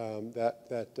doctor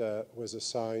that was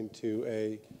assigned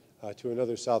to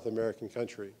another South American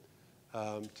country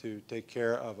to take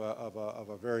care of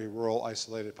a very rural,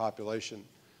 isolated population.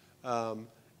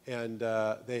 And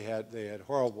they had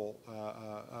horrible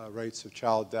rates of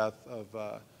child death,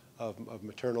 of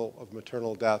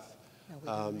maternal death.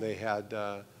 They had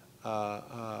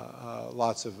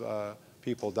lots of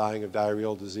people dying of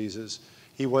diarrheal diseases.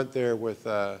 He went there with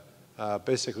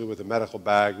basically with a medical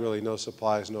bag, really no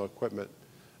supplies, no equipment,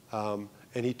 and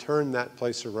he turned that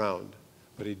place around.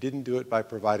 But he didn't do it by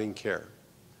providing care.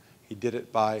 He did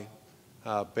it by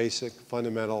basic,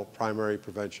 fundamental, primary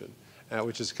prevention.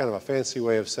 Which is kind of a fancy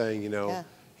way of saying,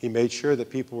 he made sure that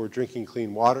people were drinking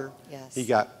clean water. Yes. He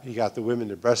got the women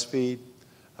to breastfeed.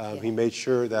 He made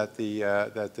sure that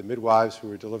the midwives who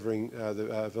were delivering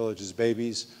the village's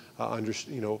babies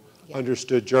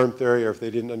understood germ theory, or if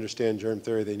they didn't understand germ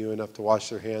theory, they knew enough to wash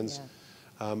their hands.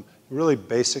 Yeah. Really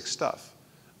basic stuff.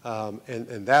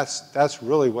 And that's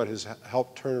really what has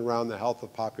helped turn around the health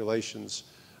of populations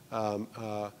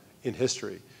in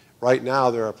history. Right now,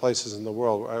 there are places in the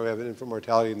world where we have an infant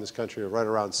mortality in this country of right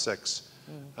around 6.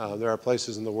 There are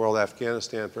places in the world,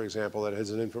 Afghanistan, for example, that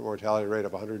has an infant mortality rate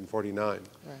of 149. Right.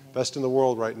 Best in the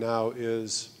world right now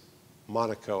is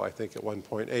Monaco, I think, at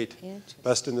 1.8.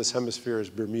 Best in this hemisphere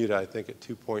is Bermuda, I think, at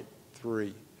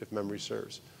 2.3, if memory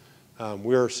serves.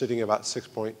 We're sitting about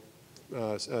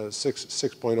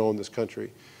 6.0 in this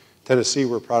country. Tennessee,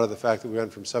 we're proud of the fact that we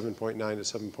went from 7.9 to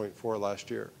 7.4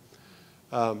 last year.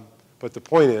 But the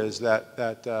point is that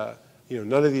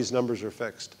none of these numbers are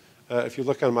fixed. If you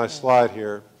look on my slide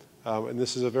here, and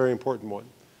this is a very important one,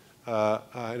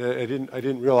 and I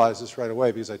didn't realize this right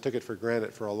away because I took it for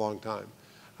granted for a long time.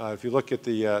 If you look at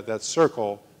that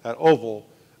circle, that oval,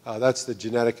 That's the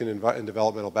genetic and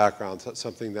developmental background. So that's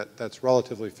something that's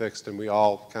relatively fixed, and we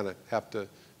all kind of have to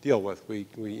deal with. We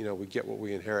get what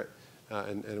we inherit,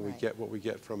 and we get what we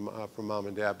get from mom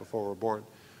and dad before we're born.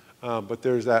 But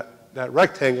there's that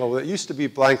rectangle that used to be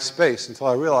blank space until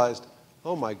I realized,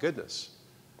 oh my goodness,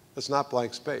 that's not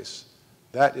blank space.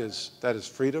 That is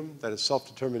freedom, that is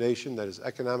self-determination, that is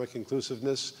economic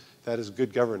inclusiveness, that is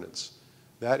good governance.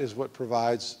 That is what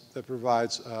provides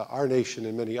our nation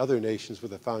and many other nations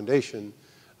with a foundation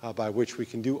by which we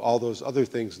can do all those other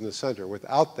things in the center.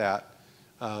 Without that,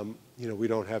 we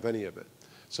don't have any of it.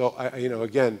 So,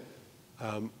 again,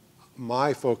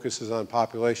 my focus is on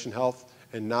population health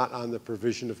and not on the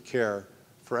provision of care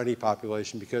for any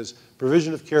population, because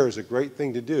provision of care is a great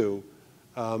thing to do,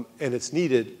 and it's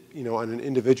needed, on an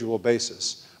individual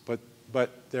basis.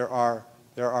 But there are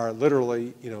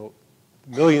literally,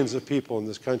 millions of people in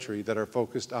this country that are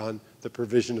focused on the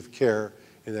provision of care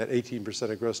in that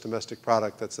 18% of gross domestic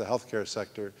product that's the healthcare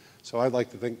sector. So I'd like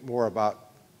to think more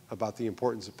about the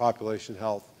importance of population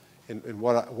health and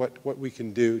what we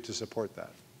can do to support that.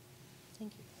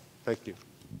 Thank you. Thank you.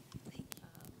 Behind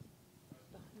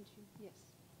you, yes.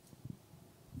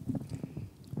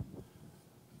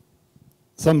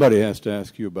 Somebody has to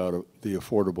ask you about the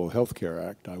Affordable Health Care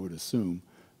Act, I would assume.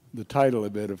 The title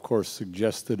of it, of course,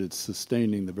 suggests that it's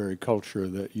sustaining the very culture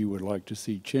that you would like to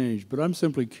see changed. But I'm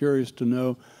simply curious to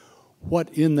know what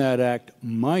in that act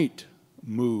might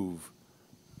move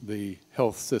the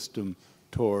health system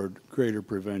toward greater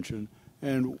prevention,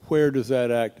 and where does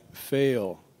that act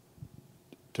fail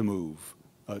to move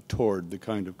toward the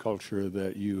kind of culture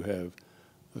that you have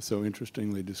so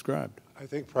interestingly described? I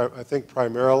think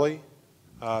primarily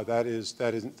that is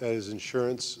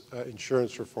insurance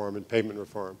reform and payment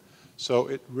reform. So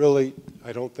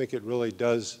I don't think it really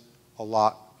does a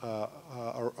lot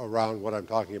around what I'm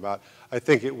talking about. I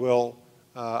think it will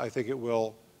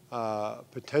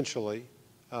potentially,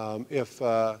 if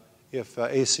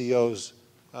ACOs,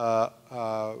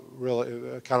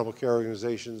 really accountable care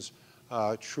organizations,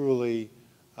 truly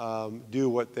do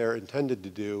what they're intended to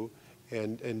do,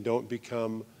 and don't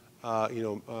become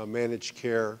managed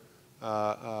care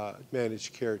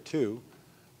too.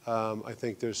 I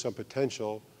think there's some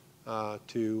potential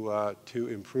to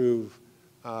improve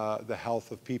the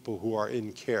health of people who are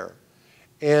in care,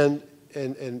 and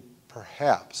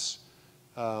perhaps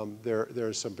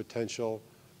there's some potential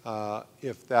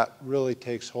if that really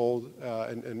takes hold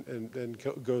and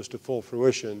goes to full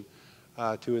fruition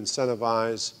to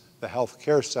incentivize the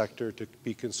healthcare sector to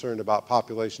be concerned about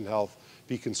population health,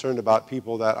 be concerned about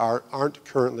people that aren't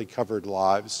currently covered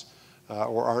lives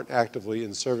or aren't actively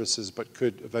in services but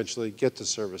could eventually get to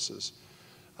services.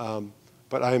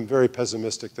 But I am very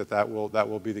pessimistic that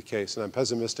will be the case, and I'm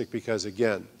pessimistic because,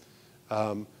 again,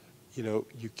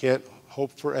 you can't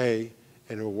hope for A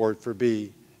and reward for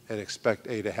B and expect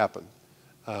A to happen,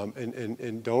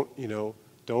 and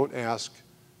don't ask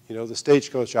the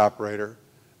stagecoach operator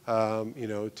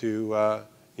to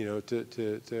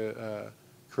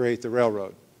create the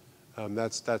railroad.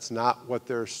 That's not what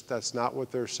they're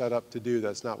set up to do.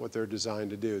 That's not what they're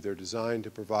designed to do. They're designed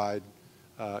to provide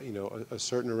a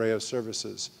certain array of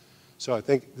services. So I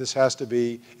think this has to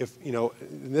be,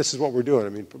 and this is what we're doing. I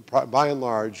mean, by and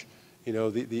large,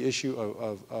 the issue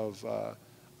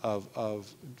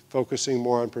of focusing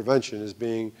more on prevention is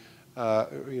being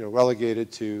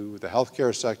relegated to the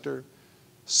healthcare sector,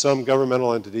 some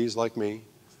governmental entities like me,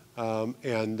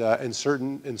 and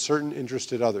certain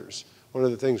interested others. One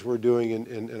of the things we're doing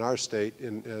in our state,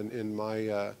 with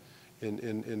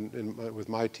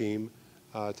my team,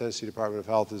 Tennessee Department of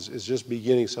Health, is just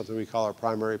beginning something we call our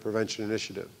Primary Prevention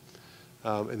Initiative.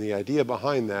 And the idea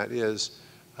behind that is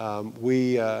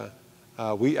we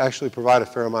actually provide a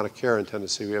fair amount of care in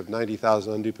Tennessee. We have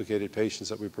 90,000 unduplicated patients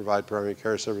that we provide primary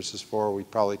care services for. We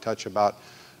probably touch about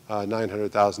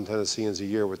 900,000 Tennesseans a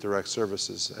year with direct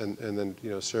services, and then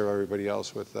serve everybody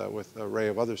else with an array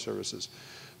of other services.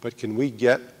 But can we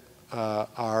get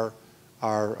our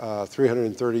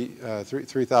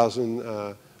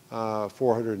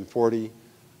 3,440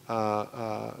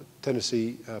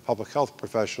 Tennessee public health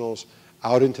professionals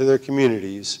out into their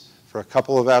communities for a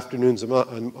couple of afternoons a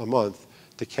month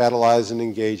to catalyze and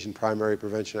engage in primary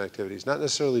prevention activities? Not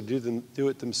necessarily do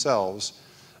it themselves,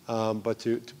 but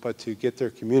to get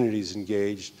their communities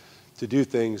engaged, to do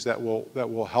things that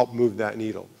will help move that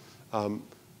needle.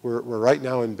 We're right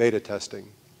now in beta testing.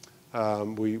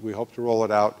 We hope to roll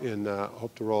it out in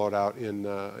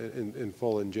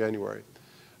full in January.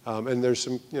 And there's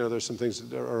some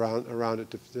things around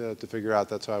it to figure out.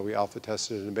 That's why we alpha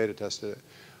tested it and beta tested it.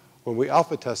 When we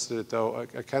alpha tested it, though,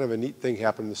 a kind of a neat thing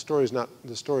happened. The story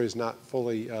is not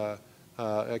fully.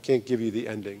 I can't give you the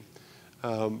ending,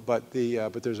 but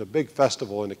there's a big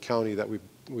festival in the county that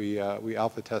we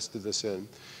alpha tested this in.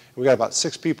 And we got about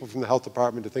 6 people from the health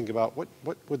department to think about what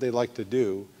would they like to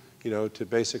do, to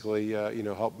basically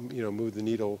help move the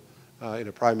needle in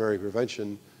a primary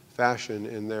prevention fashion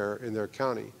in their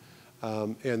county.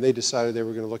 And they decided they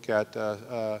were going to look at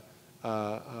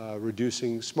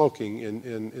reducing smoking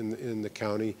in the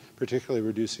county, particularly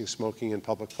reducing smoking in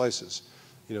public places.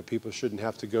 People shouldn't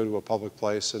have to go to a public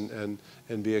place and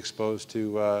be exposed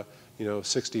to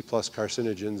 60+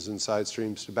 carcinogens and side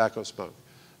streams tobacco smoke.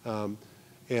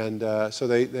 So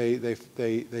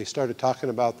they started talking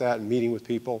about that and meeting with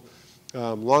people.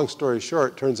 Long story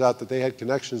short, turns out that they had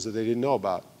connections that they didn't know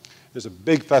about. There's a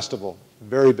big festival,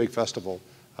 very big festival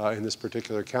in this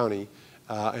particular county,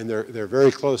 and they're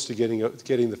very close to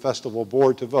getting the festival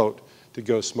board to vote to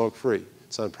go smoke-free.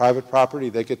 It's on private property.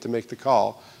 They get to make the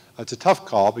call. It's a tough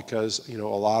call because a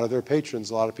lot of their patrons,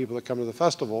 a lot of people that come to the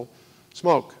festival,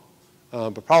 smoke,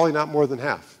 but probably not more than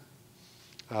half.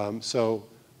 So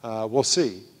we'll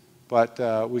see,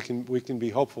 but we can be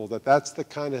hopeful that that's the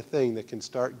kind of thing that can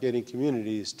start getting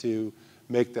communities to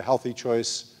make the healthy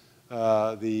choice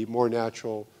the more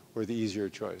natural or the easier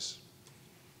choice.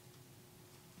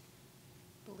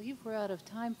 I believe we're out of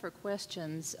time for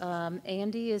questions.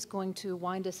 Andy is going to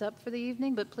wind us up for the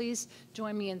evening, but please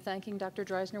join me in thanking Dr.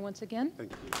 Dreyzehner once again.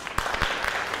 Thank you.